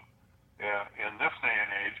do in this day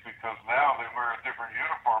and age, because now they wear a different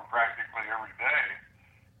uniform practically every day.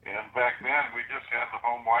 And back then, we just had the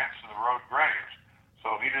home whites and the road grays.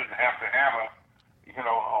 So he didn't have to have a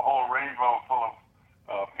whole rainbow full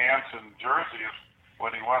of pants and jerseys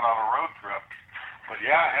when he went on a road trip. But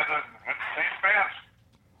yeah, I had the same pants.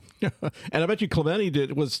 And I bet you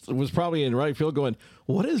Clemente was probably in right field going,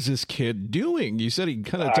 what is this kid doing? You said he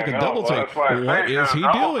kind of took a double take. What is he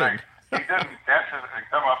doing? He didn't catch it and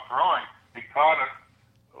come up throwing. He caught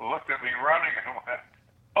it, looked at me running, and went,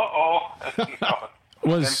 uh-oh.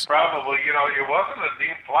 And probably, it wasn't a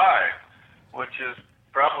deep fly, which is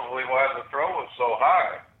probably why the throw was so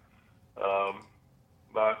high.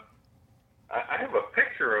 But I have a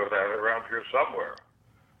picture of that around here somewhere.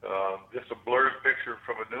 Just a blurred picture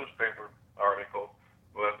from a newspaper article.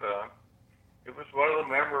 But it was one of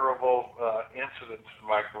the memorable incidents in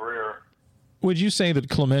my career. Would you say that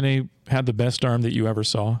Clemente had the best arm that you ever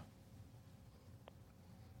saw?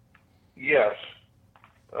 Yes.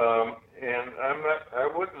 And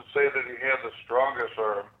I wouldn't say that he had the strongest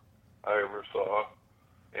arm I ever saw.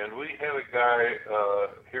 And we had a guy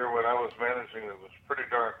here when I was managing that was pretty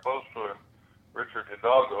darn close to him, Richard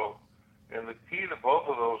Hidalgo. And the key to both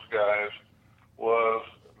of those guys was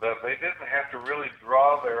that they didn't have to really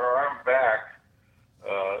draw their arm back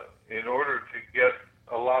in order to get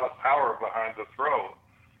a lot of power behind the throw.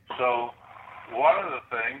 So one of the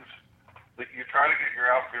things that you try to get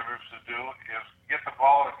your outfielders to do is get the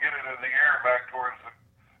ball and get it in the air back towards the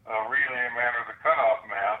relay man or the cutoff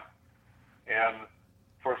man. And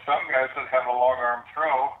for some guys that have a long arm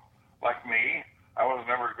throw, like me, I was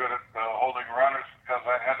never good at holding runners because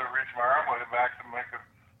I had to reach my arm way back to make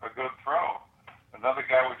a good throw. Another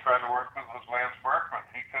guy we tried to work with was Lance Berkman.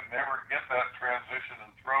 He could never get that transition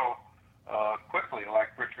and throw quickly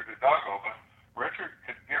like Richard Hidalgo, but Richard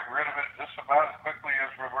could get rid of it just about as quickly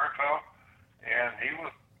as Roberto, and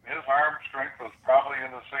his arm strength was probably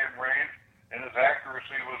in the same range, and his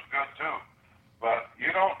accuracy was good too. But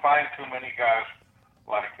you don't find too many guys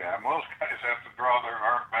like that. Most guys have to draw their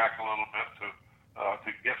arm back a little bit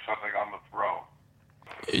to get something on the throw.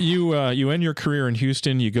 You end your career in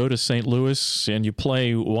Houston. You go to St. Louis, and you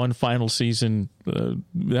play one final season.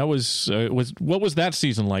 What was that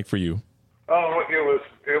season like for you? Oh,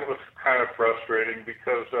 it was kind of frustrating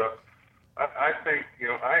because I think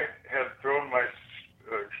I had thrown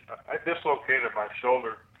I dislocated my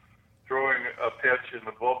shoulder throwing a pitch in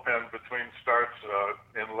the bullpen between starts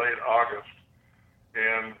in late August,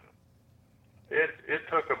 and it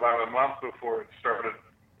took about a month before it started.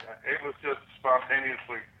 It was just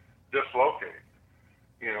spontaneously dislocated,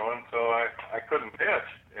 and so I couldn't pitch,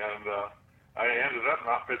 and I ended up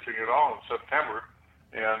not pitching at all in September,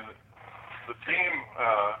 and the team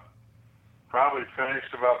probably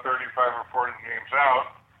finished about 35 or 40 games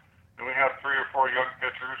out, and we had 3 or 4 young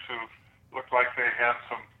pitchers who looked like they had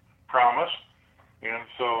some promise, and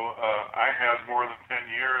so I had more than 10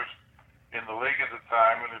 years in the league at the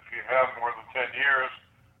time, and if you have more than 10 years,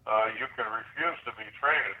 you can refuse to be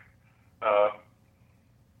traded.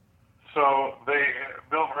 So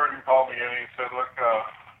Bill Burton called me in and he said, look,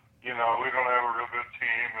 we don't have a real good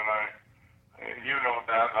team, and you know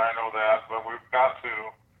that, and I know that, but we've got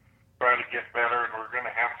to try to get better, and we're going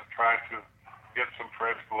to have to try to get some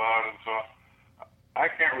fresh blood. And so I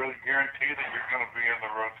can't really guarantee that you're going to be in the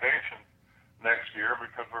rotation next year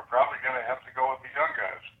because we're probably going to have to go with the young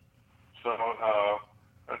guys. So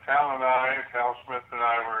Tal Smith and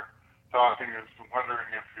I were talking and wondering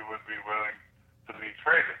if you would be willing to be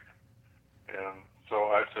traded. And so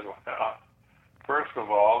I said, well, first of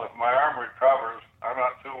all, if my arm recovers, I'm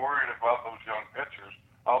not too worried about those young pitchers.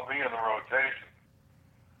 I'll be in the rotation.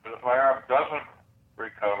 But if my arm doesn't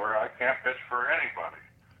recover, I can't pitch for anybody.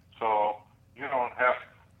 So we don't have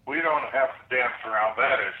to dance around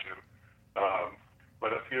that issue.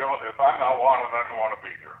 But if I'm not wanted, I don't want to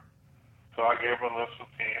be here. So I gave them a list of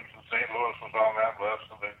teams, and St. Louis was on that list,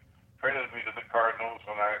 and they traded me to the Cardinals,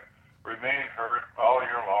 and I remained hurt all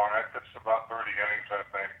year long. I pitched about 30 innings, I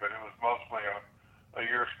think, but it was mostly a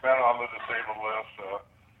year spent on the disabled list.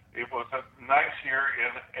 It was a nice year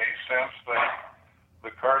in a sense that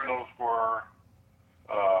the Cardinals were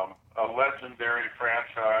a legendary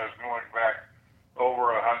franchise going back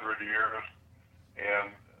over 100 years,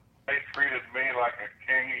 and they treated me like a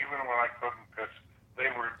king even when I couldn't pitch. They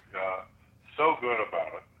were so good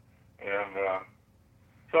about it. And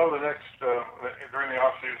so the next, during the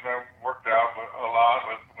offseason, I worked out a lot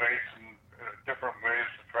with weights and different ways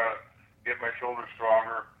to try to get my shoulder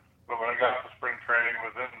stronger. But when I got to spring training,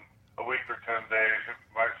 within a week or 10 days,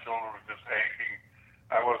 my shoulder was just aching.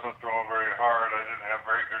 I wasn't throwing very hard. I didn't have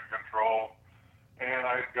very good control. And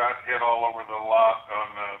I got hit all over the lot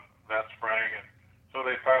on that spring. And so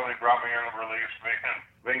they finally brought me in and released me. And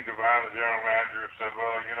Bing Devine, the general manager, said,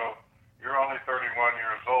 well, you're only 31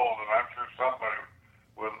 years old, and I'm sure somebody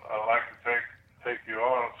would like to take you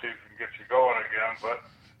on and see if we can get you going again, but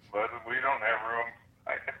we don't have room.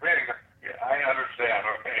 I understand,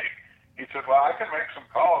 okay. make some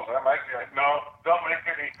calls. I might be like, no, don't make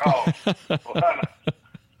any calls. Well,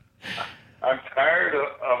 I'm tired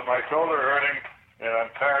of my shoulder hurting, and I'm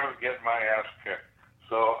tired of getting my ass kicked.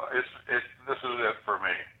 So this is it for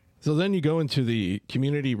me. So then you go into the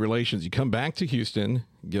community relations. You come back to Houston,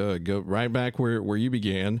 go right back where you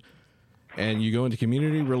began, and you go into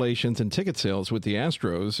community relations and ticket sales with the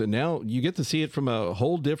Astros. And now you get to see it from a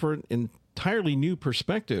whole different, entirely new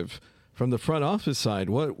perspective from the front office side.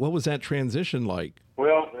 What was that transition like?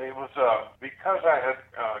 Well, it was because I had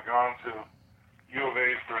gone to U of A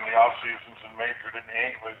during the off seasons and majored in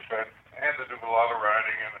English. I had to do a lot of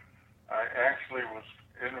writing, and I actually was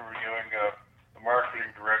interviewing the marketing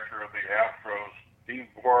director of the Astros, Dean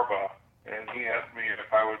Borba, and he asked me if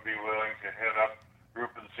I would be willing to head up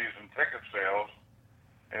group and season ticket sales.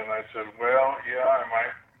 And I said, well, yeah, I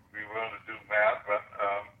might be willing to do that, but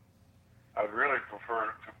I'd really prefer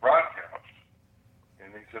to broadcast. And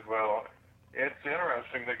he said, well, it's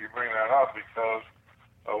interesting that you bring that up because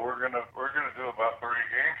we're gonna do about 30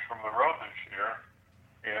 games from the road this year,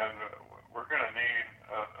 and we're gonna need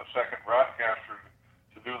a second broadcaster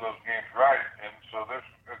to do those games right. And so there's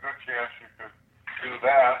a good chance you could do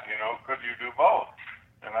that. Could you do both?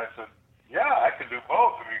 And I said, yeah, I can do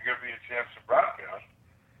both if you give me a chance to broadcast.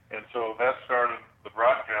 And so that started the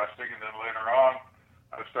broadcasting, and then later on,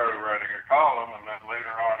 I started writing a column, and then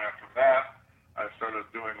later on after that, I started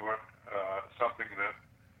doing something that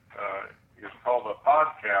is called a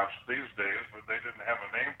podcast these days, but they didn't have a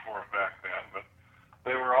name for it back then. But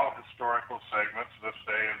they were all historical segments this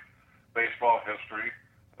day in baseball history.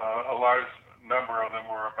 A large number of them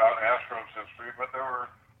were about Astros history, but there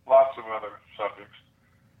were lots of other subjects.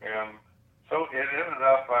 And so it ended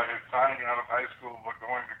up by signing out of high school but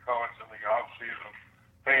going to college in the off season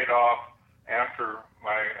paid off after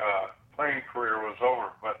my playing career was over.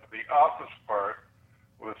 But the office part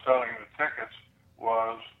with selling the tickets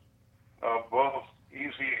was both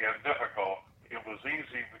easy and difficult. It was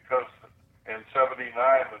easy because in '79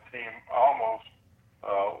 the team almost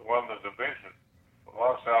won the division,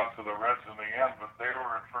 lost out to the Reds in the end, but they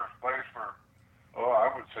were in first place for, I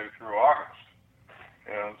would say through August.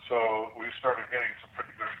 And so we started getting some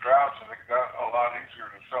pretty good crowds, and it got a lot easier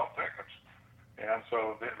to sell tickets. And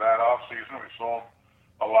so that off season we sold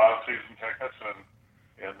a lot of season tickets,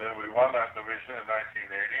 and then we won that division in 1980,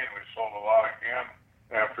 and we sold a lot again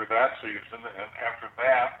after that season. And after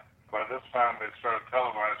that, by this time they started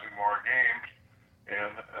televising more games,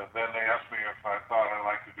 and then they asked me if I thought I'd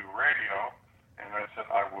like to do radio, and I said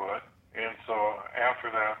I would. And so after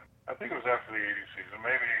that, I think it was after the 80 season,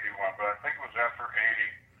 maybe 81, but I think it was after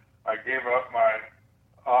 80, I gave up my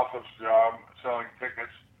office job selling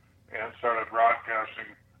tickets and started broadcasting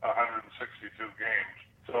 162 games.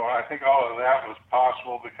 So I think all of that was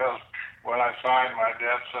possible because when I signed, my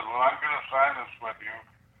dad said, well, I'm going to sign this with you.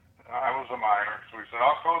 I was a minor, so he said,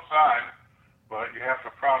 I'll go sign, but you have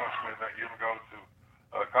to promise me that you'll go to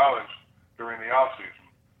college during the off season.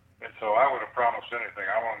 And so I would have promised anything.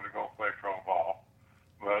 I wanted to go play pro ball.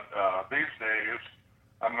 But these days,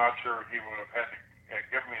 I'm not sure he would have had to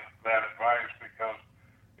give me that advice because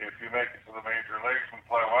if you make it to the major leagues and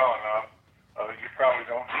play well enough, you probably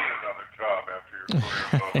don't need another job after your career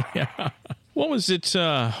is over. Yeah. What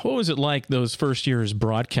was it like those first years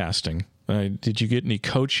broadcasting? Did you get any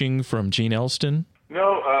coaching from Gene Elston?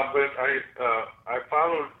 No, but I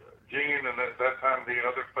followed Gene, and at that time the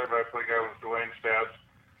other play-by-play guy was Dwayne Stats,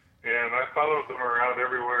 and I followed them around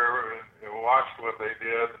everywhere and watched what they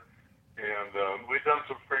did. And we'd done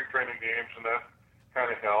some spring training games, and that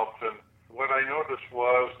kind of helped. And what I noticed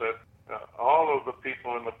was that all of the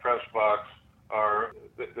people in the press box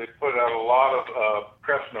they put out a lot of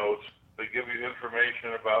press notes. They give you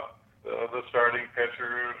information about the starting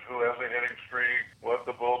pitchers, who has a hitting streak, what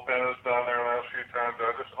the bullpen has done their last few times,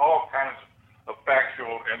 just all kinds of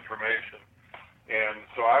factual information. And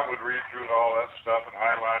so I would read through all that stuff and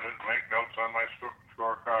highlight it and make notes on my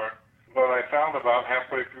scorecard. What I found about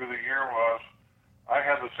halfway through the year was I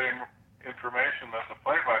had the same information that the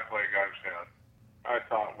play-by-play guys had. I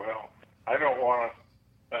thought, well, I don't want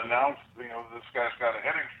to announce, this guy's got a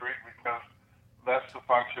hitting streak because that's the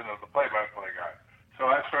function of the play-by-play guy. So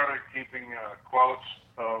I started keeping quotes,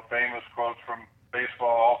 famous quotes from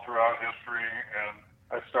baseball all throughout history, and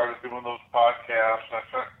I started doing those podcasts.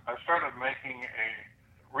 I started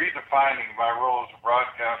redefining my role as a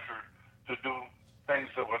broadcaster to do things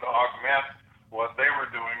that would augment what they were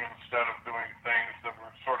doing instead of doing things that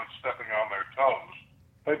were sort of stepping on their toes.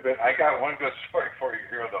 But I got one good story for you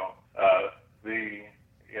here, though.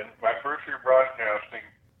 In my first year broadcasting,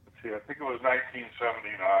 I think it was 1979,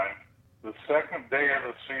 the second day of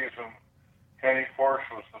the season, Kenny Force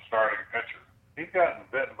was the starting pitcher. He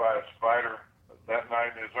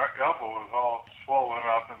elbow was all swollen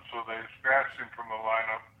up, and so they scratched him from the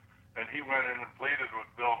lineup, and he went in and pleaded with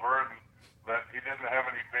Bill Burden that he didn't have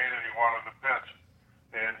any pain and he wanted to pitch,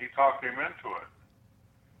 and he talked him into it.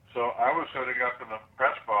 So I was sitting up in the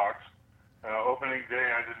press box. Opening day,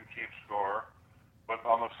 I didn't keep score, but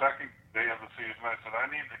on the second day of the season, I said, I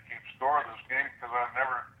need to keep score of this game because I've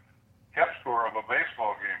never kept score of a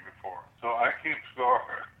baseball game before. So I keep score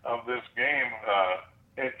of this game,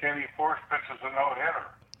 and Kenny Force pitches a no-hitter.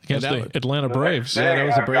 Against the Atlanta Braves. Yeah, that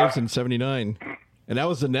was the Braves in '79. And that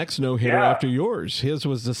was the next no-hitter after yours. His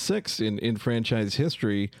was the 6th in franchise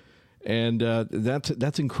history. And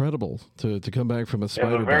that's incredible to come back from a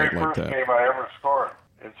spider bite like that. The very first game I ever scored.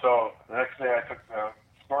 And so the next day I took the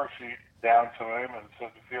score sheet down to him and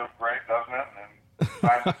said, it feels great, doesn't it? And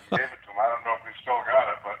finally gave it to him. I don't know if he still got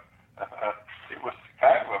it, but it was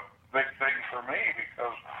kind of a big thing for me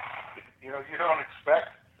because, you don't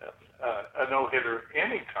expect a no-hitter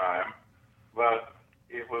anytime, but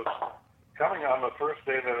it was coming on the first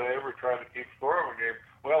day that I ever tried to keep score of a game.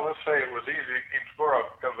 Well, let's say it was easy to keep score of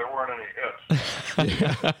because there weren't any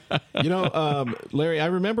hits. Larry, I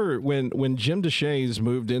remember when Jim DeShays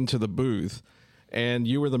moved into the booth and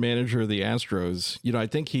you were the manager of the Astros, I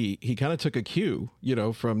think he kind of took a cue,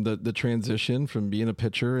 from the transition from being a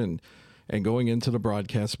pitcher and going into the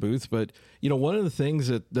broadcast booth. But, one of the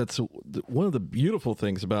things that's one of the beautiful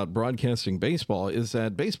things about broadcasting baseball is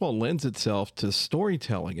that baseball lends itself to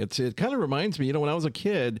storytelling. It kind of reminds me, when I was a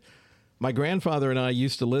kid, my grandfather and I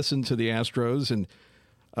used to listen to the Astros and,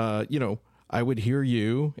 I would hear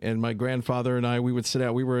you and my grandfather and we would sit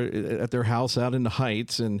out. We were at their house out in the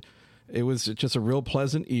Heights, and it was just a real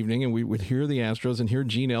pleasant evening. And we would hear the Astros and hear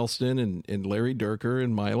Gene Elston and Larry Dierker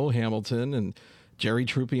and Milo Hamilton and Jerry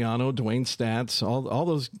Trupiano, Dwayne Statz, all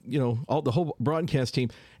those, all the whole broadcast team.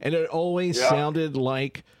 And it always sounded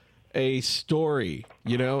like a story,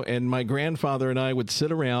 and my grandfather and I would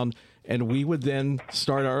sit around and we would then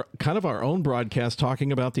start our own broadcast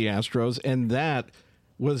talking about the Astros. And that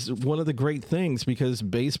was one of the great things because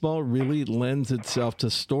baseball really lends itself to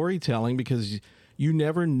storytelling because you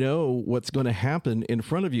never know what's going to happen in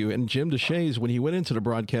front of you. And Jim DeShays, when he went into the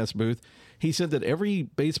broadcast booth, he said that every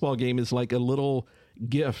baseball game is like a little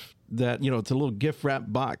gift that, it's a little gift wrap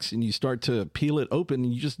box and you start to peel it open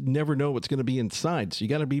and you just never know what's going to be inside. So you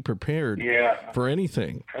got to be prepared for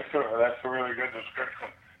anything. That's a really good description.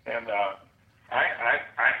 And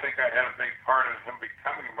I think I had a big part in him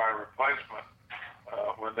becoming my replacement.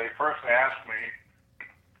 When they first asked me,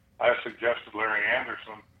 I suggested Larry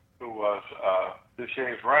Anderson, who was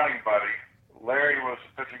DeShays' running buddy. Larry was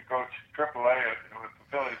the pitching coach AAA with the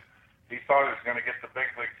Phillies. He thought he was going to get the big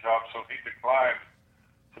league job, so he declined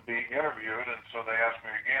to be interviewed. And so they asked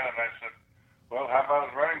me again, and I said, well, how about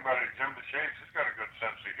his running buddy, Jim DeShays? He's got a good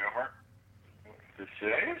sense of humor.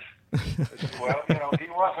 DeShays? Well, he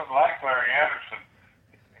wasn't like Larry Anderson.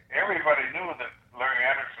 Everybody knew that Larry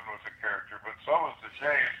Anderson was a character, but so was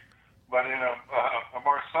DeShays, but in a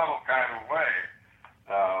more subtle kind of way.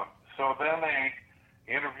 So then they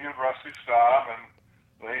interviewed Rusty Staub, and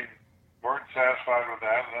they weren't satisfied with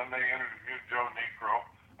that, and then they interviewed Joe Niekro.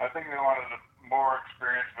 I think they wanted a more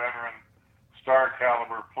experienced veteran,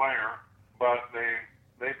 star-caliber player, but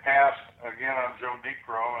they passed again on Joe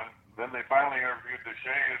Niekro, and then they finally interviewed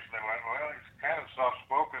DeShays, and they went, well, he's kind of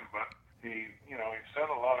soft-spoken, but he said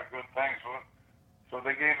a lot of good things. So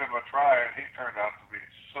they gave him a try, and he turned out to be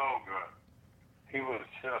so good. He was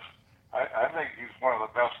just, I think he's one of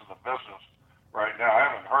the best in the business right now. I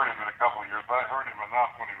haven't heard him in a couple of years, but I heard him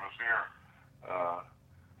enough when he was here.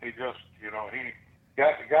 He just, he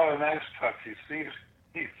got a nice touch. He seems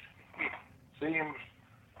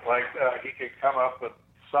like he could come up with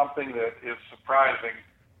something that is surprising,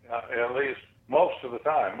 at least most of the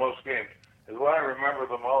time, most games. Is what I remember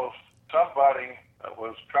the most. Somebody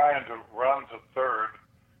was trying to run to third,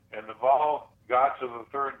 and the ball got to the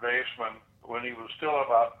third baseman when he was still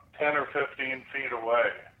about 10 or 15 feet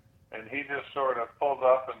away. And he just sort of pulled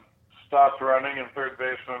up and stopped running, and third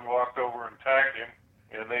baseman walked over and tagged him.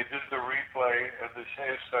 And they did the replay, and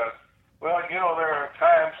DeShays said, well, there are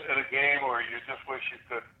times in a game where you just wish you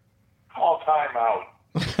could call timeout.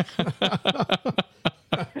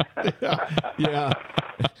 Yeah.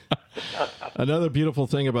 Another beautiful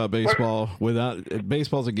thing about baseball,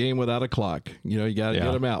 baseball's a game without a clock. You got to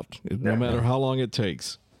get them out, no matter how long it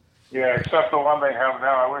takes. Yeah, except the one they have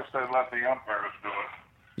now. I wish they'd let the umpires do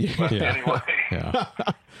it. But anyway.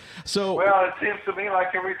 Well, it seems to me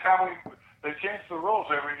like every time they change the rules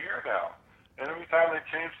every year now. And every time they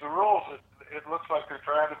change the rules, it looks like they're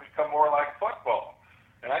trying to become more like football.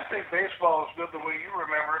 And I think baseball is good the way you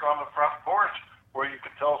remember it on the front porch where you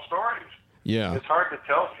could tell stories. Yeah. It's hard to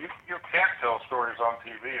tell. You can't tell stories on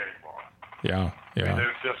TV anymore. Yeah. I mean,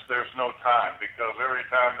 there's no time, because every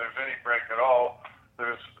time there's any break at all,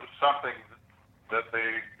 there's something that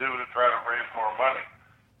they do to try to raise more money.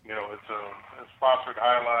 You know, it's a sponsored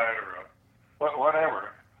highlight or whatever.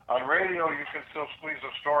 On radio, you can still squeeze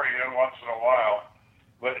a story in once in a while,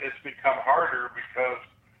 but it's become harder because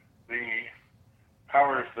the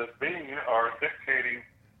powers that be are dictating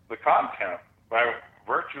the content by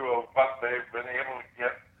virtue of what they've been able to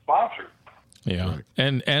get sponsored. Yeah.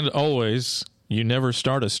 And always, you never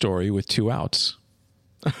start a story with 2 outs.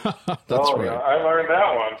 That's right. Yeah, I learned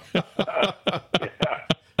that one. Yeah.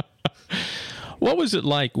 What was it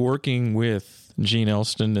like working with Gene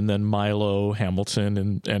Elston and then Milo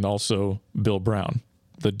Hamilton and also Bill Brown?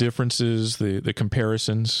 The differences, the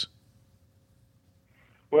comparisons?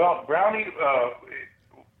 Well, Brownie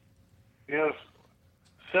is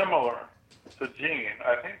similar to Gene.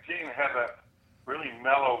 I think Gene had that really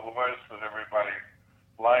mellow voice that everybody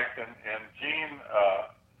liked, and Gene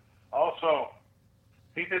also,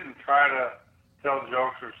 he didn't try to tell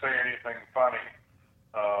jokes or say anything funny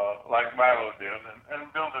like Milo did,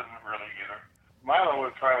 and Bill didn't really either. Milo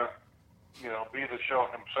would try to, be the show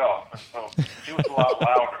himself, and so he was a lot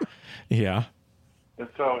louder. Yeah. And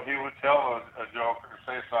so he would tell a joke or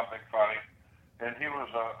say something funny, and he was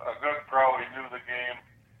a good pro. He knew the game,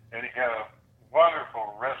 and he had a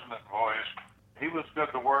wonderful, resonant voice. He was good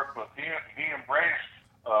to work with. He embraced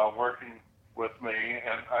working with me,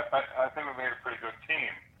 and I think we made a pretty good team.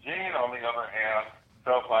 Gene, on the other hand,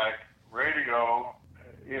 felt like radio,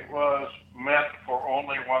 it was meant for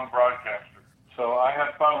only one broadcaster. So I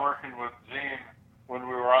had fun working with Gene when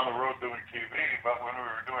we were on the road doing TV, but when we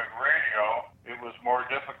were doing radio, it was more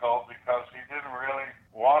difficult because he didn't really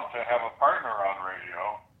want to have a partner on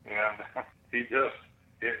radio, and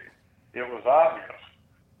it was obvious.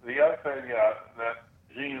 The other thing that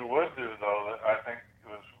Gene would do, though, that I think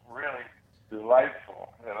was really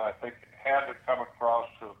delightful, and I think had to come across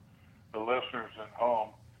to the listeners at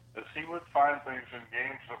home, is he would find things in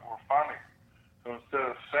games that were funny. So instead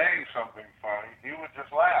of saying something funny, he would just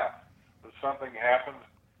laugh. If something happened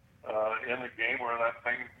in the game where that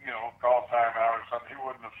thing, called timeout or something, he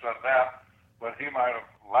wouldn't have said that, but he might have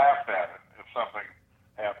laughed at it if something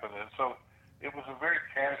happened. And so it was a very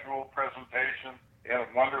casual presentation. He had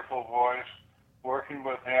a wonderful voice. Working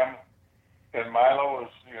with him and Milo was,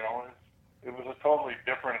 it was a totally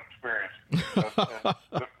different experience. And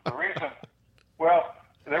the reason, well,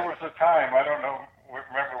 there was a time, I don't know,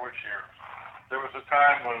 remember which year, there was a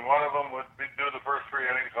time when one of them would do the first 3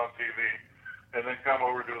 innings on TV and then come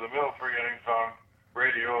over to the middle 3 innings on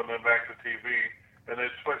radio and then back to TV, and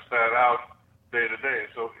they'd switch that out day to day.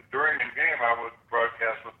 So during the game, I would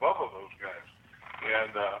broadcast with both of those guys.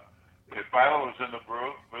 And if Milo was in the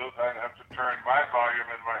booth, I'd have to turn my volume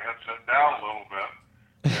in my headset down a little bit.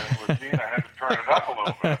 And with Gene, I had to turn it up a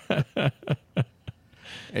little bit.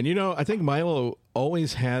 And, I think Milo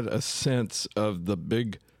always had a sense of the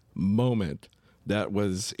big moment that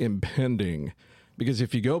was impending. Because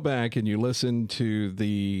if you go back and you listen to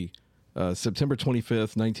the September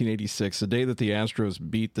 25th, 1986, the day that the Astros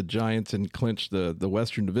beat the Giants and clinched the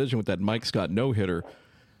Western Division with that Mike Scott no-hitter,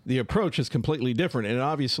 the approach is completely different. And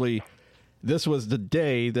obviously, this was the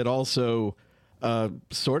day that also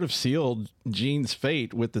sort of sealed Gene's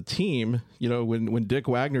fate with the team, when Dick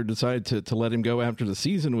Wagner decided to let him go after the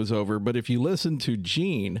season was over. But if you listen to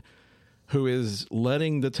Gene, who is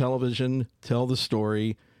letting the television tell the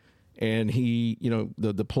story, and he,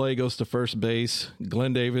 the play goes to first base.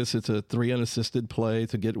 Glenn Davis, it's a 3 unassisted play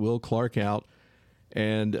to get Will Clark out.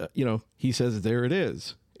 And, he says, there it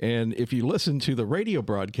is. And if you listen to the radio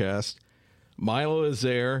broadcast, Milo is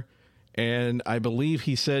there. And I believe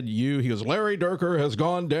he said he goes, Larry Dierker has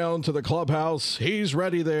gone down to the clubhouse. He's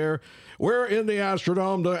ready there. We're in the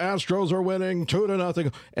Astrodome. The Astros are winning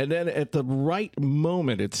 2-0. And then at the right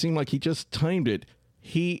moment, it seemed like he just timed it.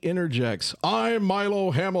 He interjects, I'm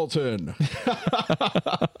Milo Hamilton.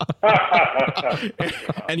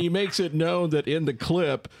 And he makes it known that in the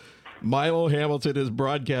clip, Milo Hamilton is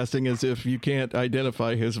broadcasting as if you can't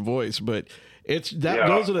identify his voice. But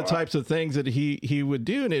those are the types of things that he would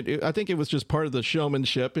do. And I think it was just part of the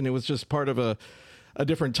showmanship, and it was just part of a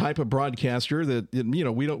different type of broadcaster that,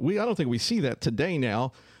 I don't think we see that today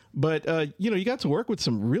now. But, you got to work with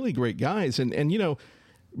some really great guys. And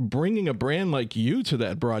bringing a brand like you to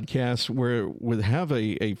that broadcast where would have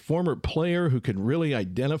a former player who could really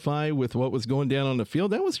identify with what was going down on the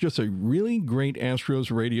field, that was just a really great Astros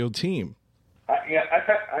radio team. I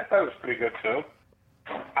thought it was pretty good, too.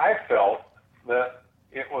 I felt that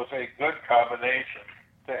it was a good combination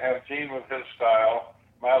to have Gene with his style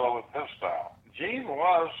Milo with his style. Gene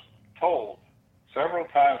was told several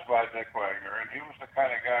times by Dick Wagner, and he was the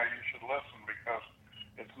kind of guy you should listen because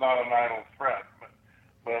it's not an idle threat.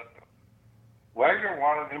 But Wagner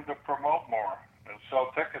wanted him to promote more and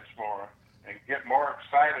sell tickets more and get more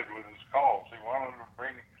excited with his calls. He wanted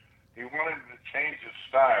to change his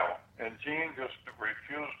style, and Gene just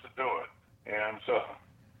refused to do it. And so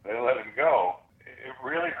they let him go. It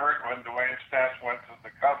really hurt when Dwayne Stats went to the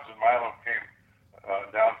Cubs and Milo came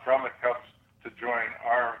down from the Cubs to join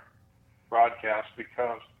our broadcast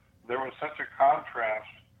because there was such a contrast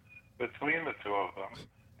between the two of them.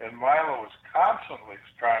 And Milo was constantly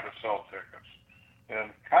trying to sell tickets and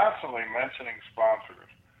constantly mentioning sponsors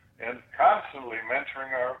and constantly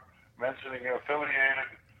mentioning affiliated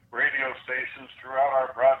radio stations throughout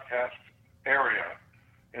our broadcast area.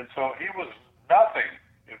 And so he was nothing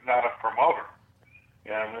if not a promoter.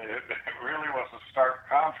 And it really was a stark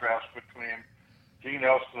contrast between Gene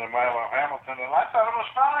Elston and Milo Hamilton, and I thought it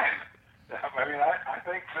was fine. I mean, I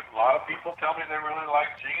think that a lot of people tell me they really like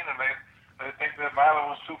Gene, and they think that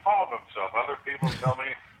Milo was too full of himself. Other people tell me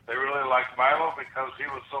they really liked Milo because he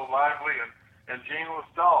was so lively and Gene was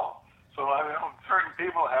dull. So I mean, certain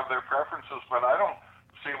people have their preferences, but I don't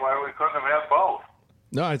see why we couldn't have had both.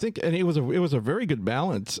 No, I think, and it was a very good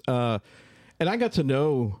balance. And I got to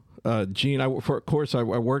know Gene. Of course, I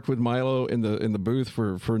worked with Milo in the booth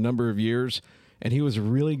for a number of years, and he was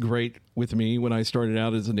really great with me when I started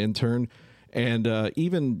out as an intern. And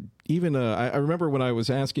even I remember when I was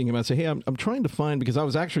asking him, I said, "Hey, I'm trying to find," because I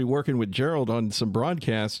was actually working with Gerald on some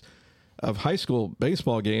broadcasts of high school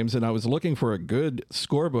baseball games, and I was looking for a good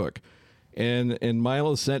scorebook. And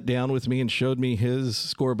Milo sat down with me and showed me his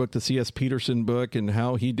scorebook, the C.S. Peterson book, and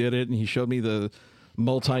how he did it. And he showed me the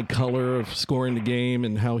multicolor of scoring the game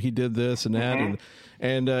and how he did this and that. Mm-hmm.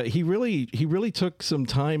 And he really took some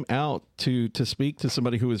time out to speak to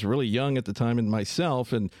somebody who was really young at the time and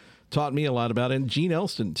myself, and taught me a lot about it. And Gene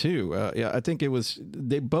Elston too. I think it was,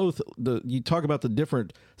 they both, you talk about the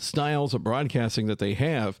different styles of broadcasting that they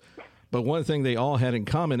have, but one thing they all had in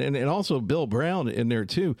common, and also Bill Brown in there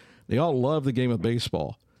too, they all love the game of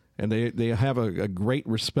baseball, and they have a great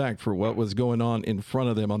respect for what was going on in front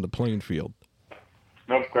of them on the playing field.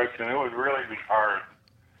 No question. It would really be hard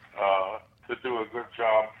to do a good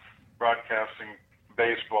job broadcasting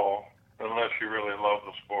baseball unless you really love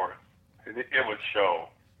the sport. It would show.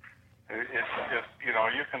 It's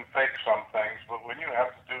you can fake some things, but when you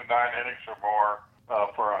have to do 9 innings or more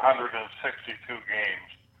for 162 games,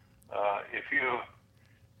 if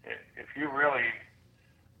you really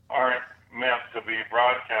aren't meant to be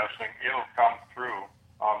broadcasting, it'll come through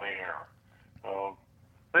on the air.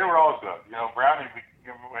 They were all good. Brownie,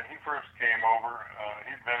 when he first came over,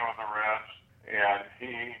 he'd been with the Reds, and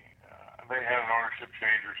they had an ownership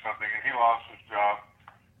change or something, and he lost his job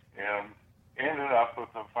and ended up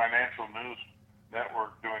with the financial news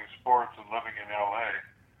network doing sports and living in L.A.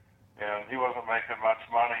 And he wasn't making much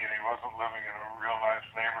money, and he wasn't living in a real nice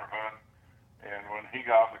neighborhood. And when he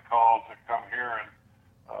got the call to come here and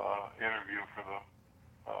interview for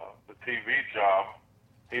the TV job,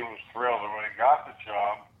 he was thrilled. And when he got the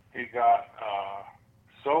job, he got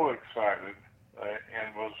so excited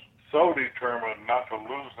and was so determined not to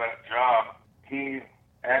lose that job, he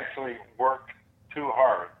actually worked too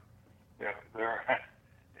hard.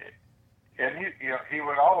 And he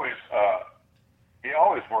would always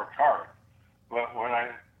worked hard. But when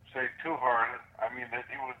I say too hard, I mean that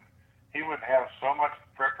he would have so much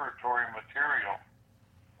preparatory material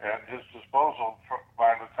at his disposal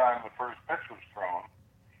by the time the first pitch was thrown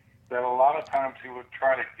that a lot of times he would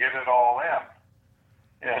try to get it all in.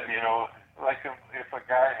 And like if a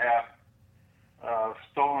guy had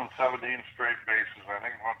stolen 17 straight bases, I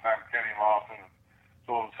think one time Kenny Lofton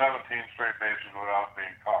stolen 17 straight bases without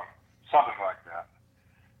being caught, something like that.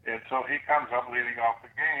 And so he comes up leading off the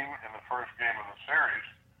game in the first game of the series,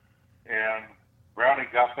 and Brownie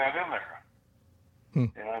got that in there.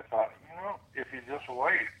 And I thought, if you just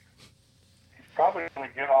wait, he's probably going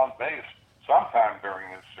to get on base sometime during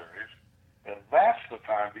this series, and that's the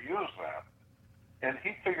time to use that. And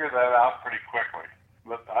he figured that out pretty quickly.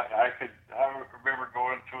 But I remember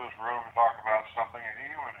going to his room to talk about something, and he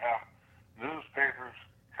would have newspapers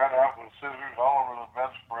cut out with scissors all over the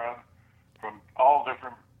bedspread from all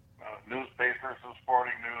different newspapers and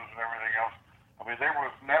sporting news and everything else. I mean, there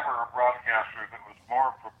was never a broadcaster that was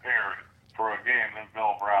more prepared for a game than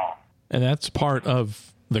Bill Brown. And that's part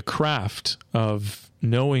of the craft of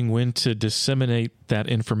knowing when to disseminate that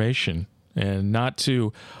information and not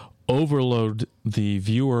to overload the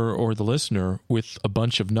viewer or the listener with a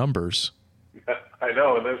bunch of numbers. I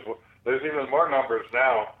know, and there's even more numbers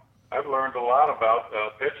now I've learned a lot about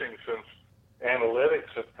pitching since analytics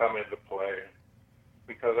have come into play,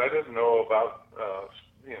 because I didn't know about the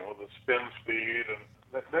spin speed, and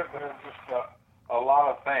there's just a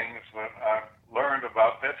lot of things that I've learned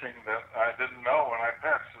about pitching that I didn't know when I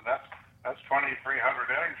pitched, and that's 2,300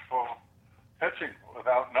 innings full of pitching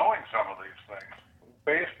without knowing some of these things.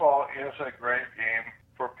 Baseball is a great game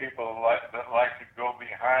for people that like to go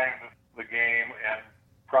behind the game and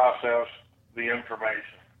process the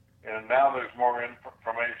information. And now there's more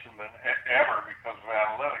information than ever because of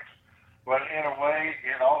analytics. But in a way,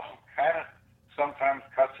 it also kind of sometimes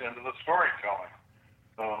cuts into the storytelling.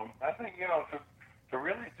 I think, to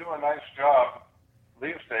really do a nice job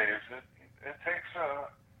these days, it takes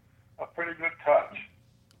a pretty good touch.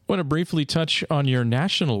 I want to briefly touch on your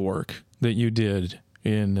national work that you did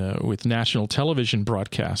with national television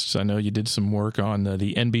broadcasts. I know you did some work on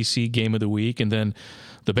the NBC Game of the Week, and then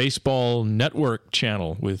the Baseball Network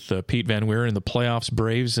channel with Pete Van Weeren in the playoffs,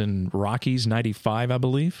 Braves and Rockies, 95, I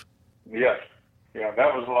believe. Yes. Yeah,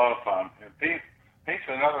 that was a lot of fun. And Pete's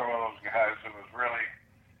another one of those guys that was really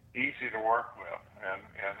easy to work with and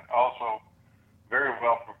also very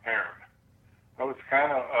well prepared. I was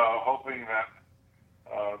kind of hoping that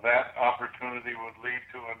that opportunity would lead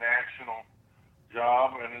to a national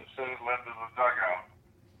job, and instead it led to the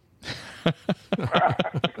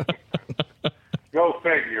dugout. Go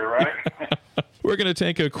figure, right? We're going to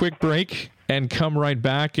take a quick break and come right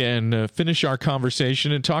back and finish our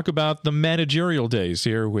conversation and talk about the managerial days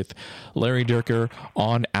here with Larry Dierker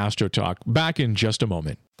on Astro Talk. Back in just a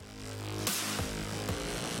moment.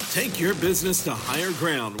 Take your business to higher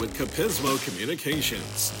ground with Capismo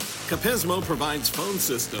Communications. Capismo provides phone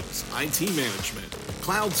systems, IT management,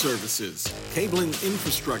 cloud services, cabling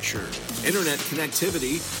infrastructure, internet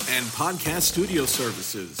connectivity, and podcast studio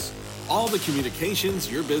services. All the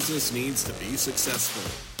communications your business needs to be successful.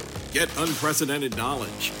 Get unprecedented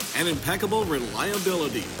knowledge and impeccable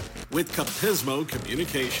reliability with Capismo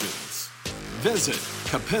Communications. Visit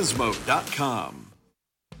capismo.com.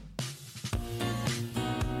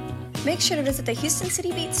 Make sure to visit the Houston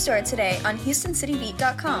City Beat store today on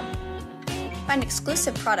HoustonCityBeat.com. Find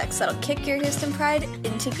exclusive products that'll kick your Houston pride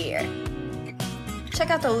into gear. Check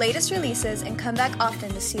out the latest releases and come back often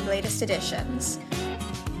to see the latest editions.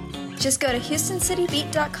 Just go to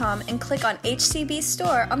HoustonCityBeat.com and click on HCB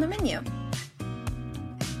Store on the menu.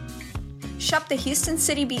 Shop the Houston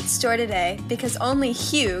City Beat store today because only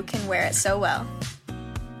Hugh can wear it so well.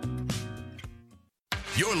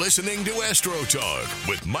 You're listening to Astro Talk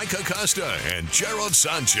with Mike Acosta and Gerald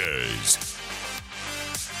Sanchez.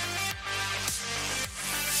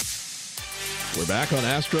 We're back on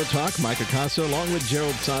Astro Talk. Mike Acosta along with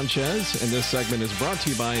Gerald Sanchez. And this segment is brought to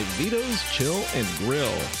you by Vito's Chill and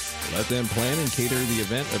Grill. Let them plan and cater the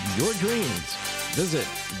event of your dreams. Visit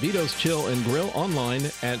Vito's Chill and Grill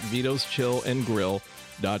online at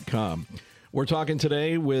vitoschillandgrill.com. We're talking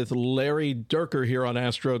today with Larry Dierker here on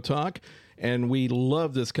Astro Talk. And we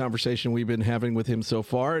love this conversation we've been having with him so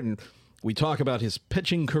far. And we talk about his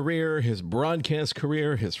pitching career, his broadcast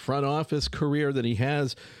career, his front office career that he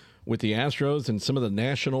has with the Astros, and some of the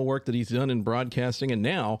national work that he's done in broadcasting. And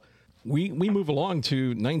now we move along to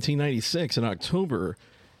 1996 in October.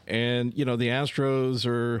 And, the Astros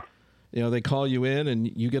are, they call you in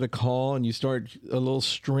and you get a call and you start a little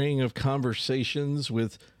string of conversations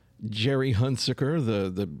with Jerry Hunsaker,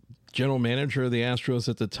 the general manager of the Astros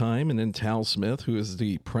at the time, and then Tal Smith, who is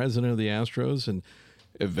the president of the Astros. And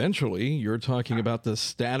eventually you're talking about the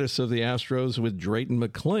status of the Astros with Drayton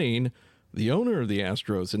McClain, the owner of the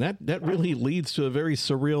Astros. And that really leads to a very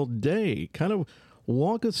surreal day. Kind of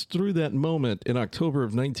walk us through that moment in October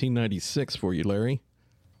of 1996 for you, Larry.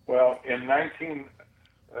 Well, during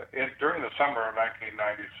the summer of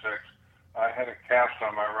 1996, I had a cast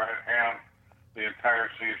on my right hand the entire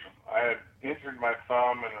season. I had injured my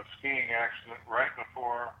thumb in a skiing accident right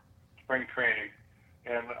before spring training,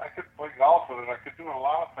 and I could play golf with it. I could do a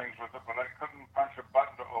lot of things with it, but I couldn't punch a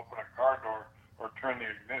button to open a car door or turn the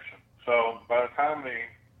ignition. So by the time the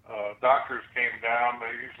doctors came down,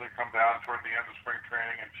 they usually come down toward the end of spring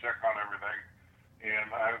training and check on everything. And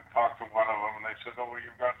I talked to one of them, and they said, "Oh, well,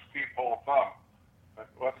 you've got steep hole thumb." I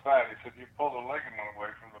said, "What's that?" He said, "You pulled a ligament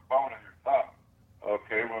away from the bone in your thumb."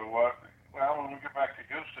 Okay, well, what? Well, when we get back to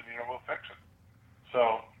Houston, we'll fix it.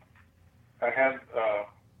 So I had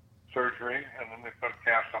surgery, and then they put a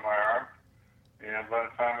cast on my arm. And by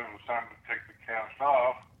the time it was time to take the cast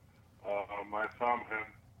off, my thumb had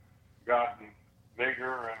gotten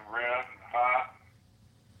bigger and red and hot.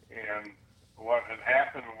 And what had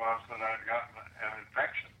happened was that I had gotten an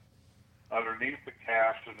infection underneath the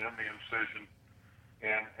cast and in the incision,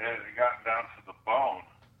 and it had gotten down to the bone.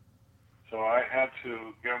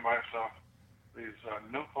 to give myself these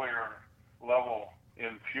nuclear level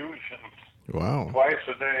infusions. Wow. Twice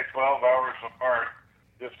a day, 12 hours apart,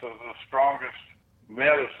 just as the strongest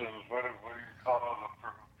medicines, what do you call them,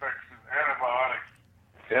 for infection, antibiotics.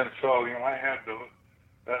 And so, I had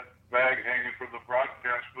that bag hanging from the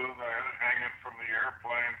broadcast booth, I had it hanging from the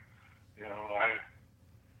airplane. I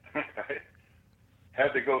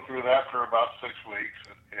had to go through that for about 6 weeks.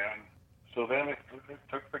 And so then it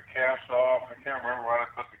took the cast off. I can't remember when I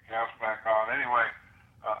put the cast back on. Anyway,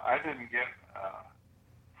 I didn't get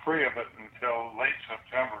free of it until late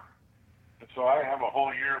September. And so I have a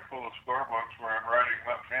whole year full of scorebooks where I'm writing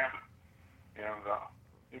left-handed. And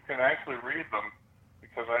you can actually read them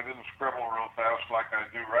because I didn't scribble real fast like I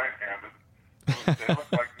do right-handed. They look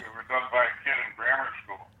like they were done by a kid in grammar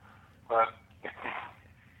school. But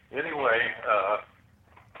anyway,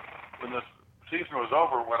 when the season was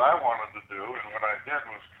over, what I wanted to do and what I did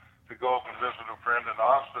was to go up and visit a friend in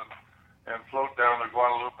Austin and float down the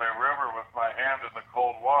Guadalupe River with my hand in the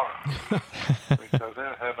cold water because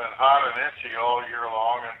it had been hot and itchy all year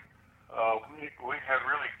long, and we had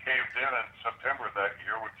really caved in September that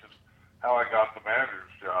year, which is how I got the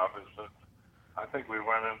manager's job. Is that I think we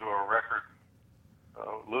went into a record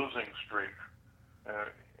losing streak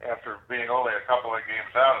after being only a couple of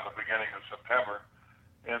games out at the beginning of September,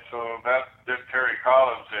 and so that did Terry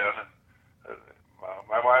Collins in. And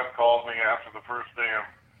my wife called me after the first day of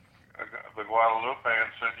the Guadalupe and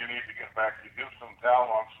said, "You need to get back to Houston. Tal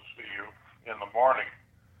wants to see you in the morning."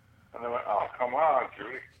 And I went, "Oh, come on,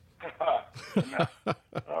 Judy."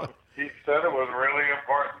 He said it was really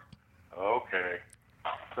important. Okay.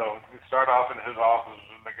 So we start off in his office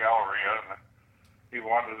in the Galleria, and he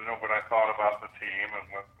wanted to know what I thought about the team and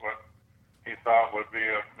what he thought would be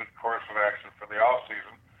a good course of action for the off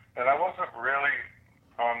season. And I wasn't really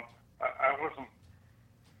I wasn't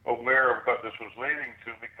aware of what this was leading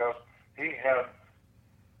to because he had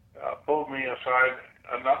pulled me aside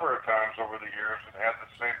a number of times over the years and had the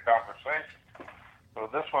same conversation. So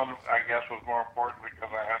this one, I guess, was more important because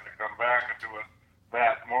I had to come back and do it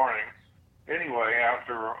that morning. Anyway,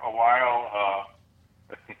 after a while,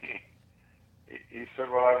 he said,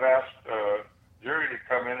 "Well, I've asked Jerry to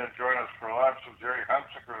come in and join us for lunch." So Jerry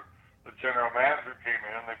Hunsaker, the general manager, came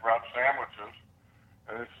in. They brought sandwiches.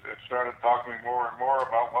 And it started talking more and more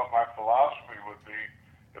about what my philosophy would be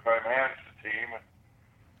if I managed the team.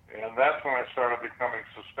 And that's when I started becoming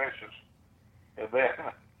suspicious. And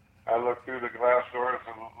then I looked through the glass doors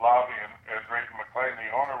of the lobby, and Drayton McLean,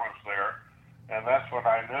 the owner, was there. And that's when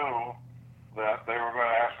I knew that they were going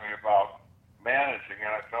to ask me about managing.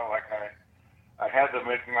 And I felt like I had to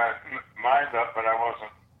make my mind up, but I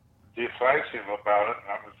wasn't decisive about it. And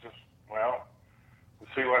I was just, well, we'll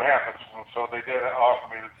see what happens. And so they did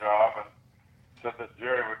offer me the job and said that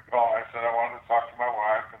Jerry would call. I said I wanted to talk to my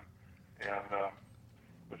wife, and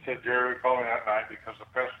they said Jerry would call me that night because the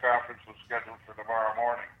press conference was scheduled for tomorrow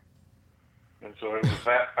morning. And so it was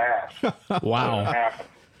that fast. Wow. It happened.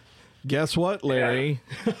 Guess what, Larry?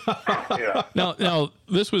 Yeah. Now,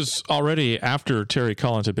 this was already after Terry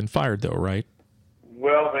Collins had been fired, though, right?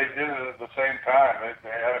 Well, they did it at the same time. They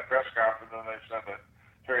had a press conference, and they said that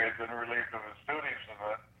Terry had been relieved of his duties, and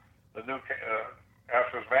that the new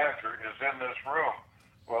Astros manager is in this room.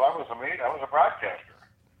 Well, I was a broadcaster,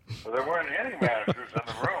 so there weren't any managers in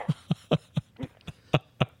the room.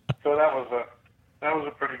 So that was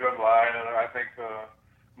a pretty good line, and I think the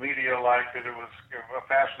media liked it. It was a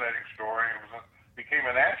fascinating story. It became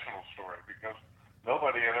a national story because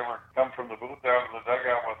nobody had ever come from the booth down to the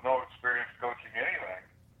dugout with no experience coaching anything.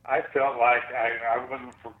 I felt like I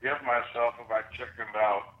wouldn't forgive myself if I chickened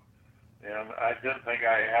out. And I did think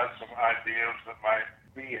I had some ideas that might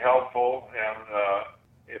be helpful, and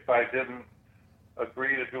if I didn't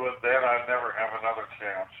agree to do it then, I'd never have another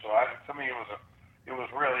chance. So to me, it was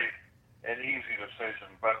really an easy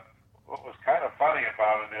decision. But what was kind of funny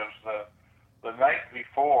about it is the night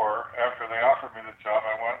before, after they offered me the job,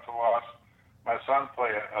 I went to watch my son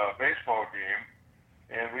play a baseball game,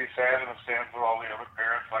 and we sat in the stands with all the other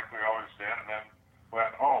parents like we always did, and then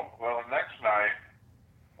went home. Well, the next night,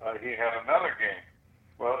 he had another game.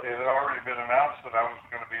 Well, it had already been announced that I was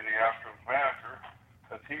going to be the Astros manager.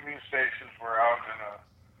 The TV stations were out in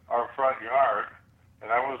our front yard,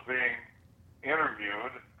 and I was being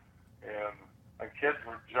interviewed, and my kids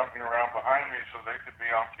were jumping around behind me so they could be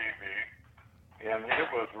on TV, and it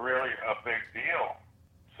was really a big deal.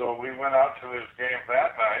 So we went out to this game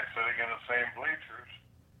that night, sitting in the same bleachers.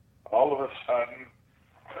 All of a sudden,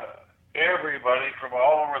 everybody from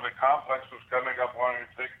all over the complex was coming up wanting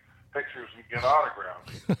to take pictures and get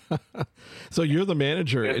autographs. So you're the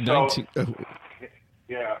manager in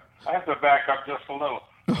Yeah. I have to back up just a little.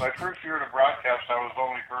 My first year to broadcast, I was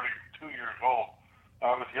only 32 years old.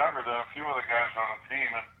 I was younger than a few of the guys on the team,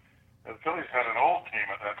 and the Phillies had an old team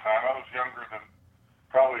at that time. I was younger than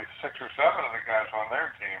probably 6 or 7 of the guys on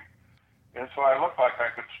their team, and so I looked like I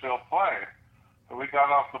could still play. So we got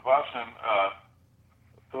off the bus in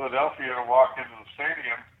Philadelphia to walk into the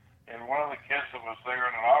stadium, and one of the kids that was there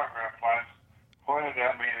in an autograph line pointed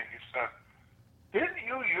at me and he said, "Didn't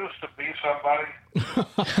you used to be somebody?"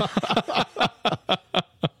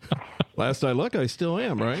 Last I look, I still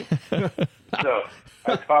am, right? So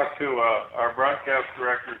I talked to our broadcast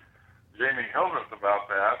director, Jamie Hildreth, about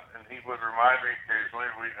that, and he would remind me occasionally.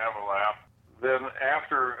 We'd have a laugh. Then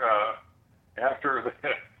after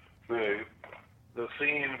the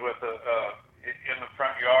scene with in the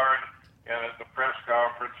front yard and at the press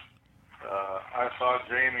conference, I saw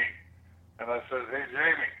Jamie, and I said, "Hey,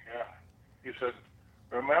 Jamie," he said,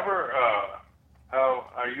 "Remember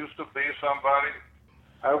how I used to be somebody?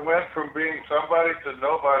 I went from being somebody to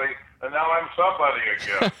nobody, and now I'm somebody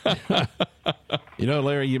again." You know,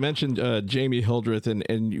 Larry, you mentioned Jamie Hildreth, and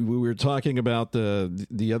we were talking about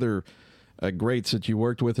the other greats that you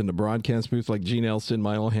worked with in the broadcast booth, like Gene Elston,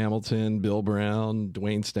 Milo Hamilton, Bill Brown,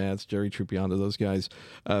 Dwayne Statz, Jerry Trupiano, those guys.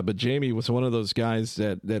 But Jamie was one of those guys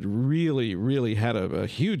that really, really had a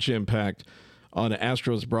huge impact on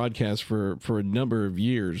Astros broadcast for a number of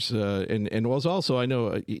years, and was also, I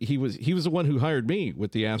know, he was the one who hired me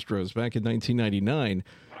with the Astros back in 1999,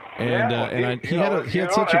 and he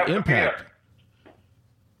had such an impact.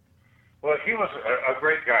 Well, he was a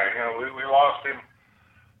great guy. You know, we lost him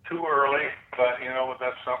too early, but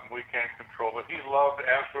that's something we can't control. But he loved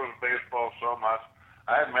Astros baseball so much.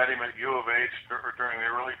 I had met him at U of H during the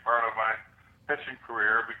early part of my pitching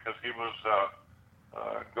career because he was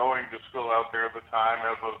going to school out there at the time,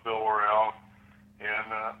 as was Bill Worrell.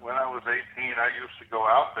 And when I was 18, I used to go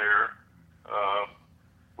out there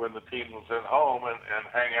when the team was at home and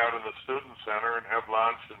hang out in the student center and have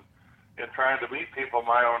lunch and trying to meet people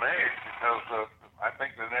my own age, because I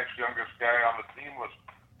think the next youngest guy on the team was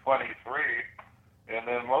 23, and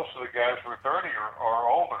then most of the guys were 30 or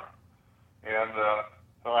older. And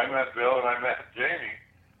so I met Bill and I met Jamie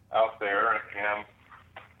out there, and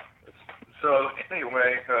so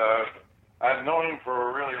anyway, I've known him for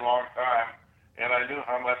a really long time, and I knew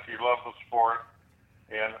how much he loved the sport,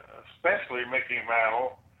 and especially Mickey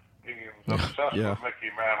Mantle. He was obsessed with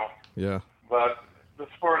Mickey Mantle. Yeah. But the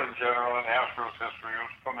sport in general and Astros history, he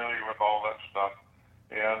was familiar with all that stuff,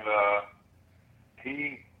 and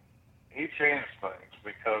he changed things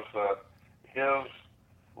because his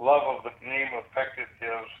love of the game affected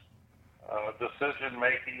his decision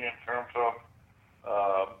making in terms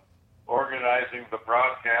of organizing the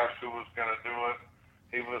broadcast, who was going to do it.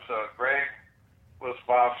 He was great with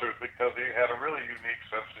sponsors because he had a really unique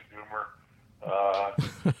sense of humor.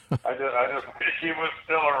 I just wish he was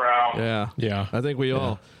still around. Yeah. I think we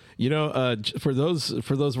all. You know, for those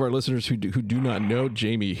of our listeners who do not know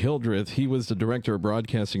Jamie Hildreth, he was the director of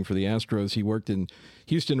broadcasting for the Astros. He worked in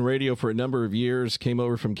Houston radio for a number of years, came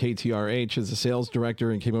over from KTRH as a sales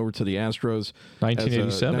director, and came over to the Astros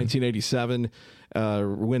 1987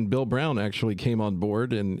 when Bill Brown actually came on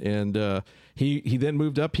board, and he then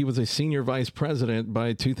moved up. He was a senior vice president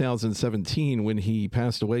by 2017 when he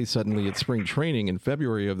passed away suddenly at spring training in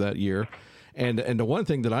February of that year. And the one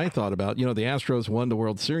thing that I thought about, the Astros won the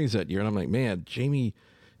World Series that year, and I'm like, man, Jamie's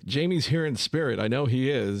here in spirit. I know he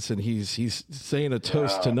is, and he's saying a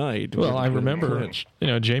toast tonight. Well, I remember,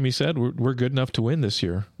 Jamie said we're good enough to win this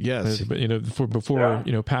year. Yes, but before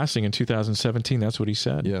passing in 2017, that's what he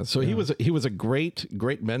said. Yeah, so he was a great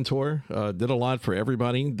mentor. Did a lot for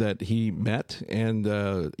everybody that he met, and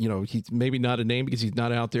he's maybe not a name because he's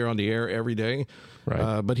not out there on the air every day.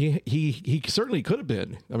 Right. But he certainly could have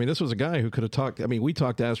been. I mean, this was a guy who could have talked. I mean, we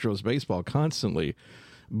talked Astros baseball constantly.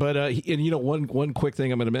 But, one quick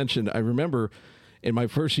thing I'm going to mention, I remember in my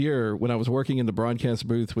first year when I was working in the broadcast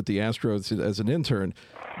booth with the Astros as an intern,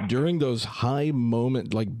 during those high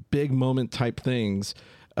moment, like big moment type things,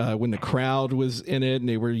 when the crowd was in it and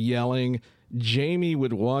they were yelling, Jamie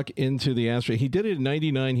would walk into the Astros. He did it in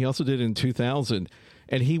 99. He also did it in 2000.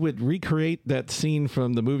 And he would recreate that scene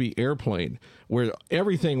from the movie Airplane, where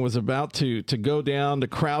everything was about to go down. The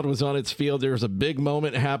crowd was on its field. There was a big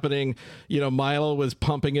moment happening. Milo was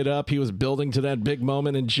pumping it up. He was building to that big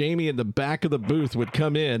moment. And Jamie in the back of the booth would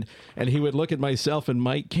come in, and he would look at myself and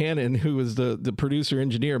Mike Cannon, who was the producer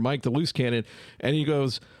engineer, Mike the Loose Cannon, and he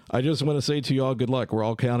goes, "I just want to say to you all, good luck. We're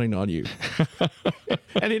all counting on you."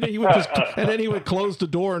 And then he would close the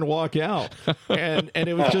door and walk out. And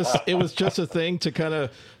it was just a thing to kind of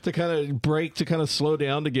to slow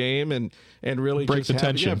down the game and really break the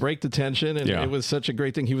tension. Yeah, break the tension. And it was such a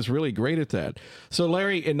great thing. He was really great at that. So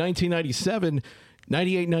Larry, in 1997,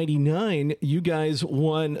 98-99, you guys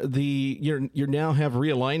won you now have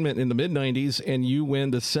realignment in the mid-90s, and you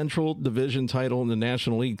win the Central Division title in the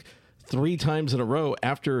National League 3 times in a row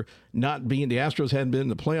after not being, the Astros hadn't been in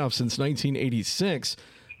the playoffs since 1986.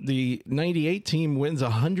 The 98 team wins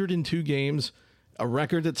 102 games, a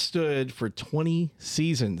record that stood for 20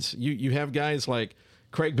 seasons. You have guys like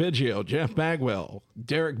Craig Biggio, Jeff Bagwell,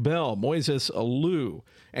 Derek Bell, Moises Alou,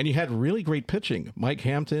 and you had really great pitching. Mike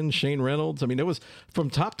Hampton, Shane Reynolds. I mean, it was from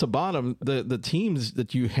top to bottom, the teams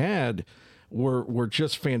that you had were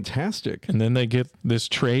just fantastic. And then they get this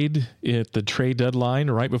trade at the trade deadline,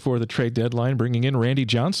 right before the trade deadline, bringing in Randy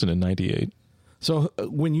Johnson in 98. So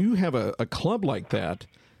when you have a club like that,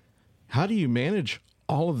 how do you manage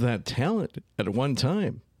all of that talent at one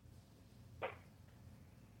time?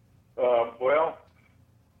 Well,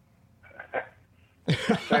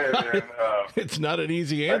 it's not an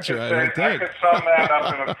easy answer, I don't think. I could sum that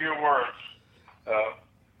up in a few words,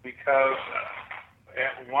 because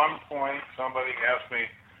at one point somebody asked me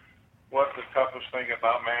what the toughest thing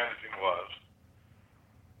about managing was,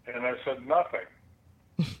 and I said nothing.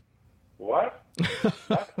 What?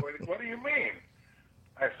 What do you mean?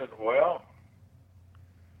 I said, well,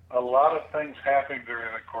 a lot of things happen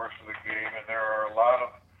during the course of the game, and there are a lot of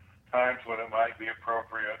times when it might be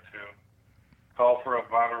appropriate to call for a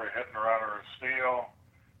bunt or a hit and run or a steal,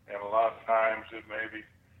 and a lot of times it may be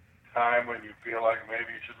time when you feel like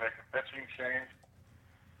maybe you should make a pitching change.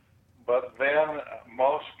 But then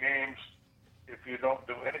most games, if you don't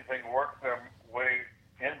do anything, work their way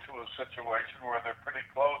into a situation where they're pretty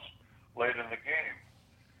close late in the game.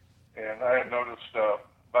 And I had noticed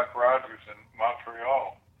Buck Rogers in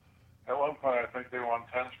Montreal. At one point, I think they won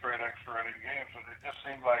 10 straight extra inning games, and it just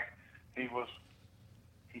seemed like he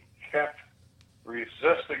kept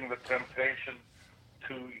resisting the temptation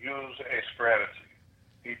to use a strategy.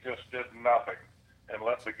 He just did nothing and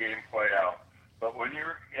let the game play out. But when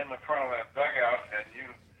you're in the front of that dugout and you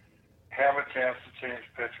have a chance to change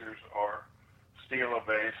pitchers or steal a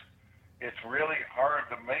base, it's really hard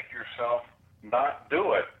to make yourself not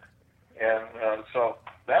do it. And so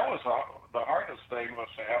that was the hardest thing, was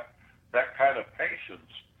to have that kind of patience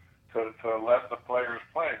to let the players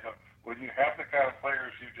play. But when you have the kind of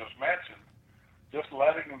players you just mentioned, just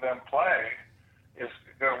letting them play is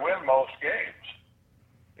going to win most games.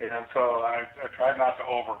 And so I tried not to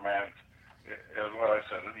overmanage, is what I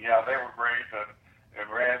said. And yeah, they were great, and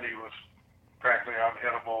Randy was practically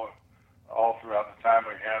unhittable all throughout the time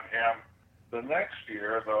we had him. The next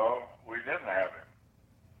year, though, we didn't have him.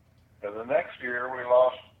 And the next year, we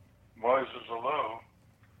lost Moises Alou,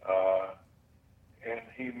 and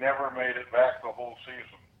he never made it back the whole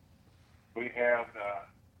season. We had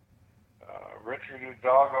Richard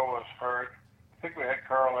Hidalgo was hurt. I think we had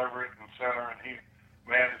Carl Everett in center, and he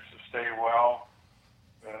managed to stay well.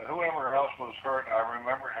 Whoever else was hurt, I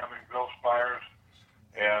remember having Bill Spires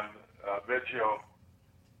and Biggio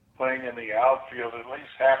playing in the outfield at least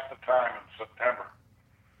half the time in September.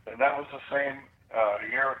 And that was the same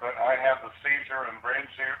year that I had the seizure and brain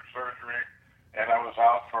surgery, and I was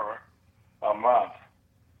out for a month.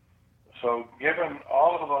 So given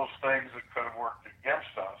all of those things that could have worked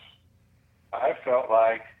against us, I felt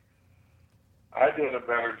like I did a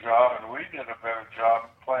better job, and we did a better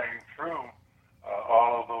job playing through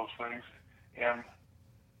all of those things in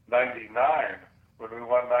 99 when we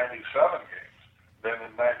won 97 games, then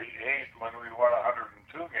in 98 when we won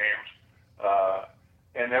 102 games,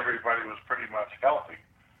 and everybody was pretty much healthy.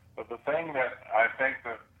 But the thing that I think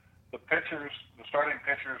that the starting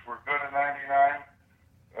pitchers were good in 99,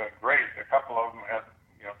 great. A couple of them had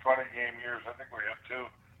 20-game years. I think we had 2,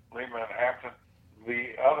 Lima and Hampton.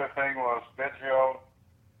 The other thing was Biggio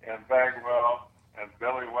and Bagwell and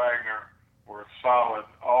Billy Wagner were solid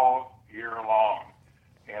all year long.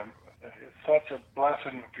 And it's such a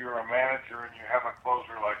blessing if you're a manager and you have a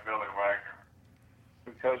closer like Billy Wagner,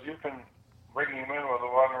 because you can bring him in with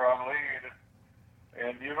a 1-run lead,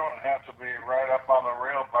 and you don't have to be right up on the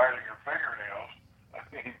rail biting your fingernails. I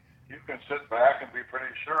mean, you can sit back and be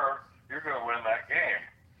pretty sure you're going to win that game.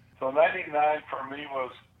 So 99 for me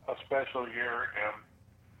was a special year, and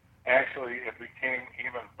actually it became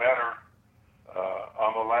even better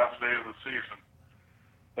on the last day of the season.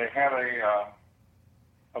 They had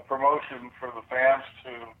a promotion for the fans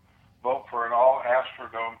to vote for an all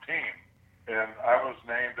Astrodome team, and I was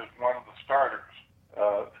named as one of the starters.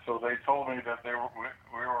 So they told me that we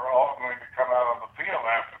were all going to come out on the field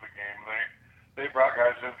after the game. They brought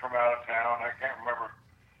guys in from out of town. I can't remember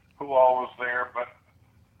who all was there, but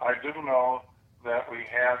I do know that we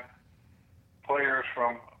had players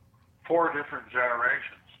from 4 different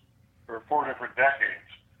generations, or 4 different decades,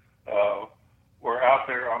 were out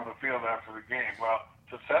there on the field after the game. Well,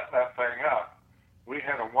 to set that thing up, we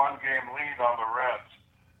had a 1-game lead on the Reds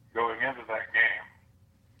going into that game.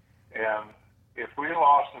 And if we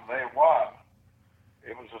lost and they won,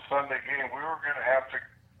 it was a Sunday game, we were going to have to,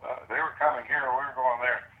 they were coming here, we were going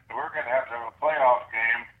there, and we were going to have a playoff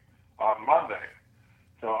game on Monday.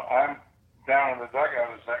 So I'm down in the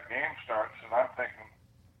dugout as that game starts, and I'm thinking,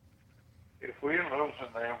 if we lose and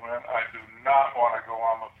they win, I do not want to go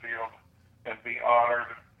on the field and be honored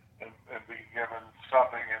and be given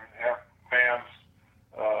something and have fans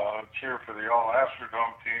cheer for the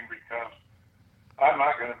Astrodome team, because I'm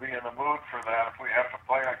not going to be in the mood for that if we have to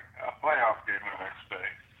play a playoff game the next day.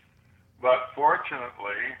 But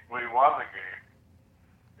fortunately, we won the game.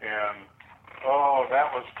 And,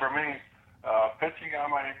 that was, for me, pitching on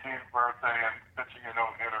my 18th birthday and pitching a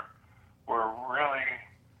no-hitter were really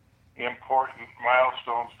important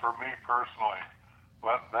milestones for me personally.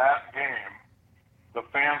 But that game, the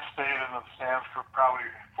fans stayed in the stands for probably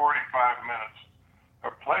 45 minutes.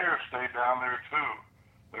 Our players stayed down there too.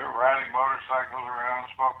 They were riding motorcycles around,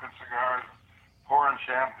 smoking cigars, pouring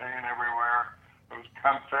champagne everywhere. There was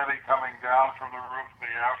confetti coming down from the roof of the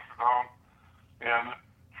Astrodome. And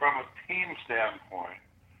from a team standpoint,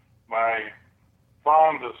 my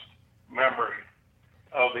fondest memory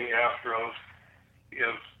of the Astros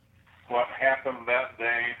is what happened that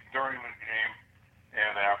day during the game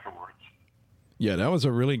and afterwards. Yeah, that was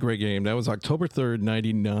a really great game. That was October 3rd,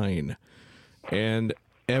 99. And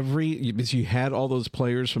because you had all those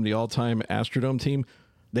players from the all-time Astrodome team,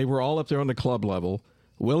 they were all up there on the club level.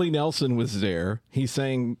 Willie Nelson was there. He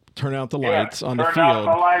sang "Turn Out the Lights" on the field. Turn out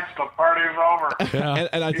the lights, the party's over. Yeah.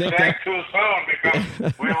 And I think that too soon,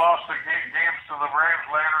 because we lost the games to the Braves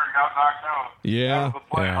later and got knocked out. Yeah. Out of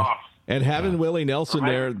the playoffs. And having Willie Nelson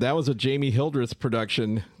there, that was a Jamie Hildreth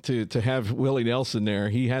production to have Willie Nelson there.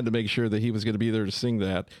 He had to make sure that he was going to be there to sing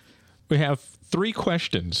that. We have 3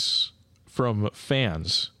 questions from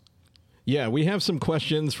fans. Yeah, we have some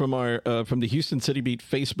questions from our from the Houston City Beat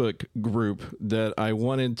Facebook group that I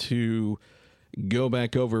wanted to go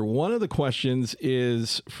back over. One of the questions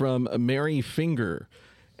is from Mary Finger,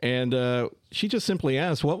 and she just simply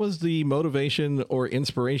asked, what was the motivation or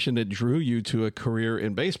inspiration that drew you to a career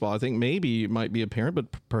in baseball? I think maybe it might be apparent, but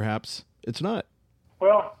perhaps it's not.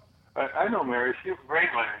 Well, I know Mary. She's a great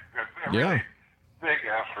lady. Really big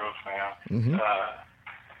Astros fan. Mm-hmm.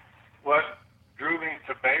 What drew me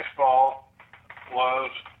to baseball was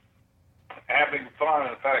having fun.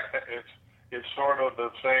 In fact, it's sort of the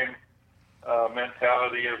same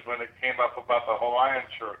mentality as when it came up about the Hawaiian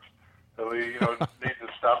shirts. So we need to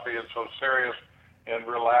stop being so serious and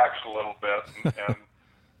relax a little bit and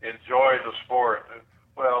enjoy the sport.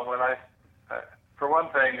 Well, for one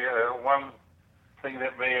thing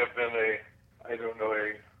that may have been a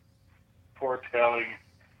foretelling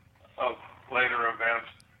of later events.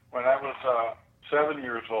 When I was 7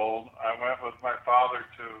 years old, I went with my father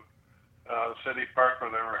to City Park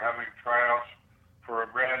where they were having tryouts for a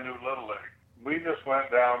brand new Little League. We just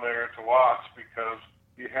went down there to watch because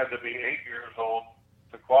you had to be 8 years old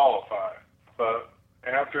to qualify. But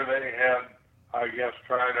after they had, I guess,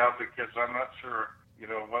 tried out the kids, I'm not sure,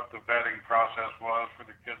 what the vetting process was for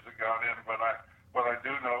the kids that got in, but what I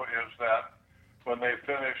do know is that when they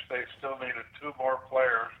finished, they still needed 2 more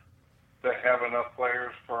players to have enough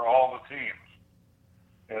players for all the teams.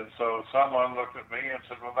 And so someone looked at me and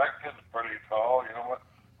said, well, that kid's pretty tall. You know what?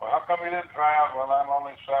 Well, how come you didn't try out when I'm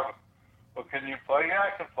only 7? Well, can you play? Yeah,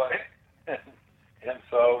 I can play. And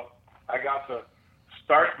so I got to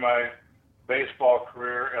start my baseball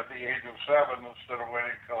career at the age of 7 instead of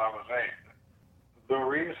waiting till I was 8. The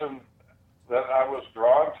reason that I was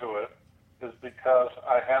drawn to it is because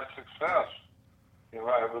I had success.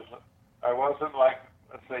 I wasn't like,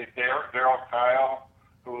 let's say, Darryl Kyle,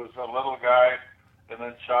 who was a little guy and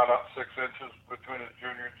then shot up 6 inches between his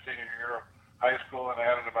junior and senior year of high school and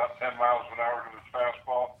added about 10 miles an hour to his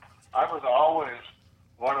fastball. I was always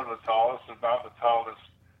one of the tallest, about the tallest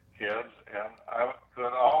kids, and I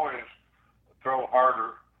could always throw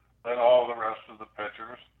harder than all the rest of the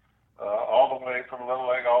pitchers, all the way from Little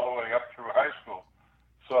League all the way up through high school.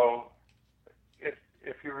 So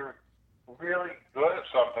if you're really good at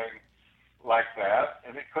something like that,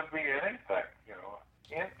 and it could be anything,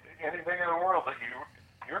 anything in the world that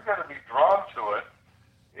you're going to be drawn to it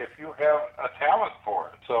if you have a talent for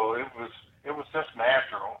it. So it was just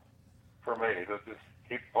natural for me to just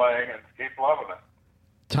keep playing and keep loving it.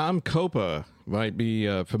 Tom Copa might be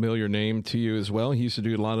a familiar name to you as well. He used to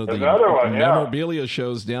do a lot of the one, memorabilia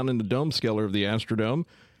shows down in the dome scaler of the Astrodome.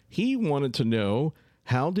 He wanted to know,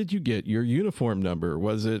 how did you get your uniform number?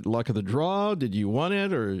 Was it luck of the draw? Did you want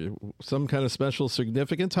it, or some kind of special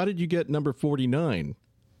significance? How did you get number 49?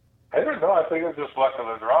 I don't know. I think it was just luck of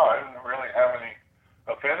the draw. I didn't really have any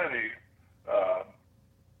affinity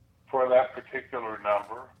for that particular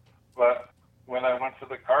number. But when I went to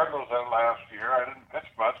the Cardinals that last year, I didn't pitch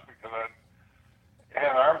much because I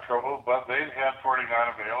had arm trouble, but they had 49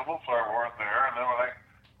 available, so I wore it there. And then when I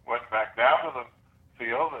went back down to the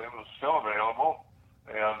field, it was still available.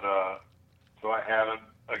 And so I had it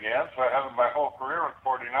again. So I had it my whole career with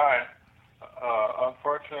 49.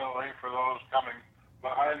 Unfortunately, for those coming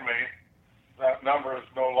behind me, that number is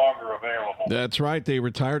no longer available. That's right. They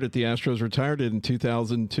retired it. The Astros retired it in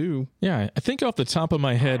 2002. Yeah, I think off the top of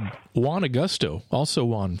my head, Juan Augusto also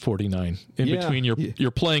won 49 in between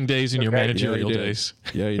your playing days and your managerial days.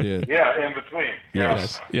 Yeah, you did. Yeah, in between.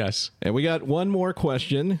 Yes. And we got one more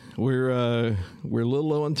question. We're a little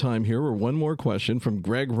low on time here. We're one more question from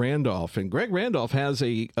Greg Randolph. And Greg Randolph has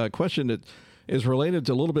a question that is related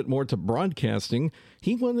to a little bit more to broadcasting.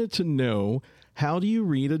 He wanted to know, how do you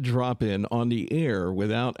read a drop-in on the air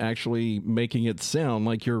without actually making it sound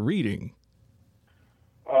like you're reading?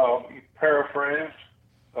 Paraphrase.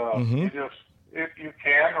 You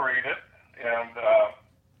can read it, and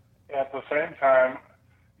at the same time,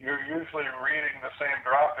 you're usually reading the same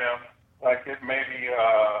drop-in, like it may be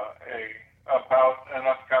about an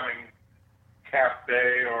upcoming cap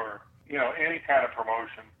day or any kind of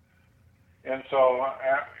promotion. And so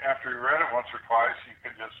after you read it once or twice, you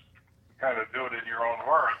can just kind of do it in your own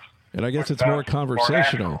words. And I guess it's more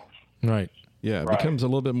conversational. Right. Yeah, it becomes a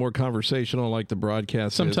little bit more conversational, like the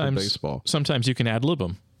broadcast is in baseball. Sometimes you can ad-lib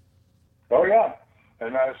them. Oh, yeah.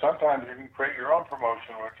 And sometimes you can create your own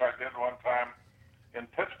promotion, which I did one time in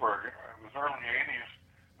Pittsburgh. It was early 80s,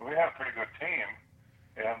 and we had a pretty good team.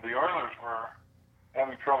 And the Oilers were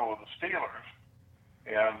having trouble with the Steelers.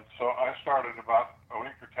 And so I started about a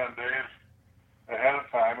week or 10 days ahead of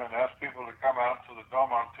time and asked people to come out to the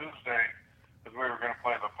Dome on Tuesday because we were going to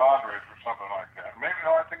play the Padres or something like that. Maybe,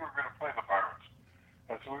 no, I think we were going to play the Pirates.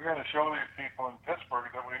 And so we're going to show these people in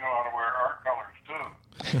Pittsburgh that we know how to wear our colors too.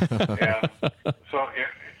 And so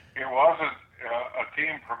it wasn't a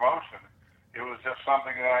team promotion. It was just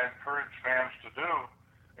something that I encouraged fans to do,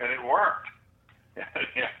 and it worked.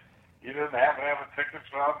 You didn't have to have a ticket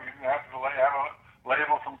stub. You didn't have to have a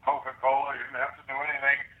label from Coca-Cola. You didn't have to do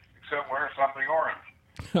anything except wear something orange.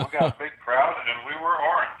 We got a big crowd, and we were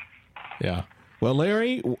orange. Yeah. Well,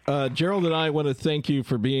 Larry, Gerald and I want to thank you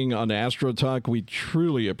for being on Astro Talk. We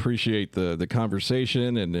truly appreciate the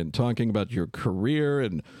conversation and talking about your career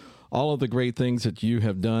and all of the great things that you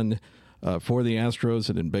have done for the Astros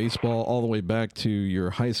and in baseball, all the way back to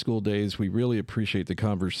your high school days. We really appreciate the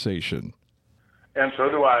conversation. And so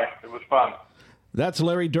do I. It was fun. That's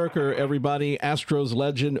Larry Dierker, everybody, Astros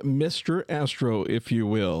legend, Mr. Astro, if you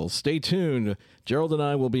will. Stay tuned. Gerald and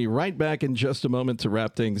I will be right back in just a moment to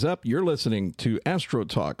wrap things up. You're listening to Astro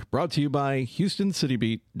Talk, brought to you by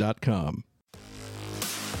HoustonCityBeat.com.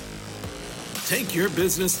 Take your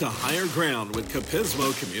business to higher ground with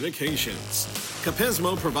Capismo Communications.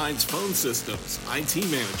 Capismo provides phone systems, IT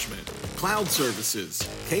management, cloud services,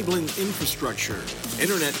 cabling infrastructure,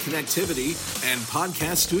 internet connectivity, and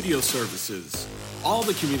podcast studio services. All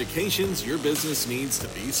the communications your business needs to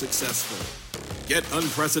be successful. Get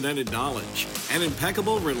unprecedented knowledge and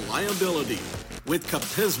impeccable reliability with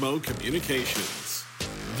Capismo Communications.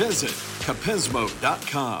 Visit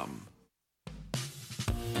capismo.com.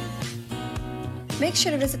 Make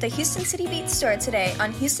sure to visit the Houston City Beat store today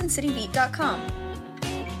on HoustonCityBeat.com.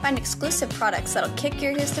 Find exclusive products that'll kick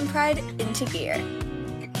your Houston pride into gear.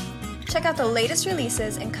 Check out the latest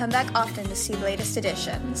releases and come back often to see latest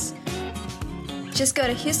editions. Just go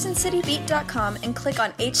to HoustonCityBeat.com and click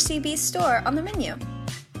on HCB Store on the menu.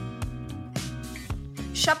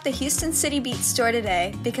 Shop the Houston City Beat store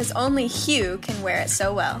today because only Hugh can wear it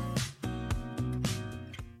so well.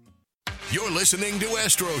 You're listening to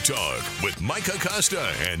Astro Talk with Mike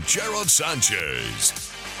Acosta and Gerald Sanchez.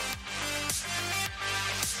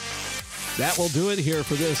 That will do it here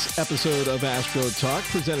for this episode of Astro Talk,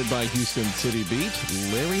 presented by Houston City Beat.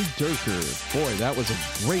 Larry Dierker. Boy, that was a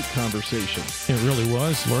great conversation. It really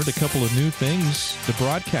was. Learned a couple of new things. The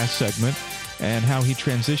broadcast segment and how he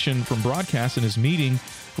transitioned from broadcast in his meeting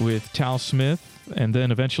with Tal Smith and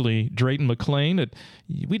then eventually Drayton McClain.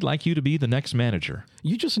 We'd like you to be the next manager.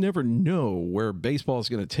 You just never know where baseball is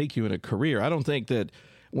going to take you in a career. I don't think that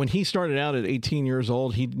when he started out at 18 years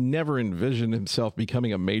old, he never envisioned himself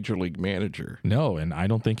becoming a major league manager. No, and I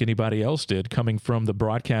don't think anybody else did, coming from the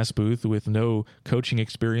broadcast booth with no coaching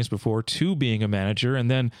experience before to being a manager. And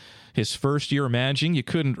then his first year managing, you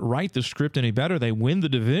couldn't write the script any better. They win the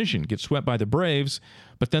division, get swept by the Braves.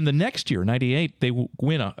 But then the next year, 98, they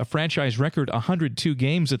win a franchise record 102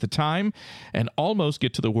 games at the time and almost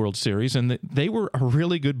get to the World Series. And they were a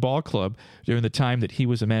really good ball club during the time that he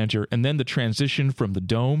was a manager. And then the transition from the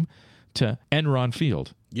Dome to Enron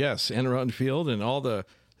Field. Yes, Enron Field and all the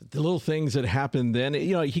little things that happened then.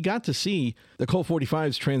 You know, he got to see the Colt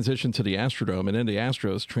 45s transition to the Astrodome and then the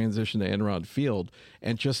Astros transition to Enron Field,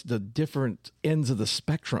 and just the different ends of the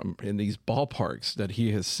spectrum in these ballparks that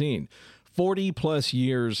he has seen. 40-plus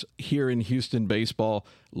years here in Houston baseball.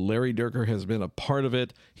 Larry Dierker has been a part of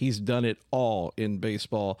it. He's done it all in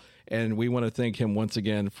baseball, and we want to thank him once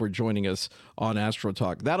again for joining us on Astro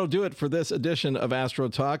Talk. That'll do it for this edition of Astro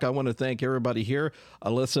Talk. I want to thank everybody here.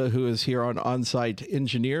 Alyssa, who is here on-site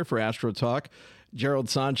engineer for Astro Talk. Gerald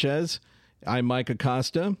Sanchez. I'm Mike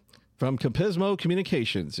Acosta. From Capismo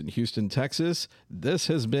Communications in Houston, Texas, this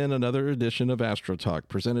has been another edition of Astro Talk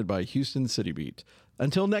presented by Houston City Beat.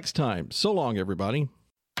 Until next time, so long, everybody.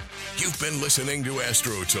 You've been listening to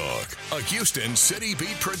Astro Talk, a Houston City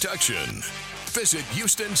Beat production. Visit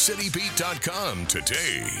HoustonCityBeat.com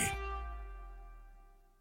today.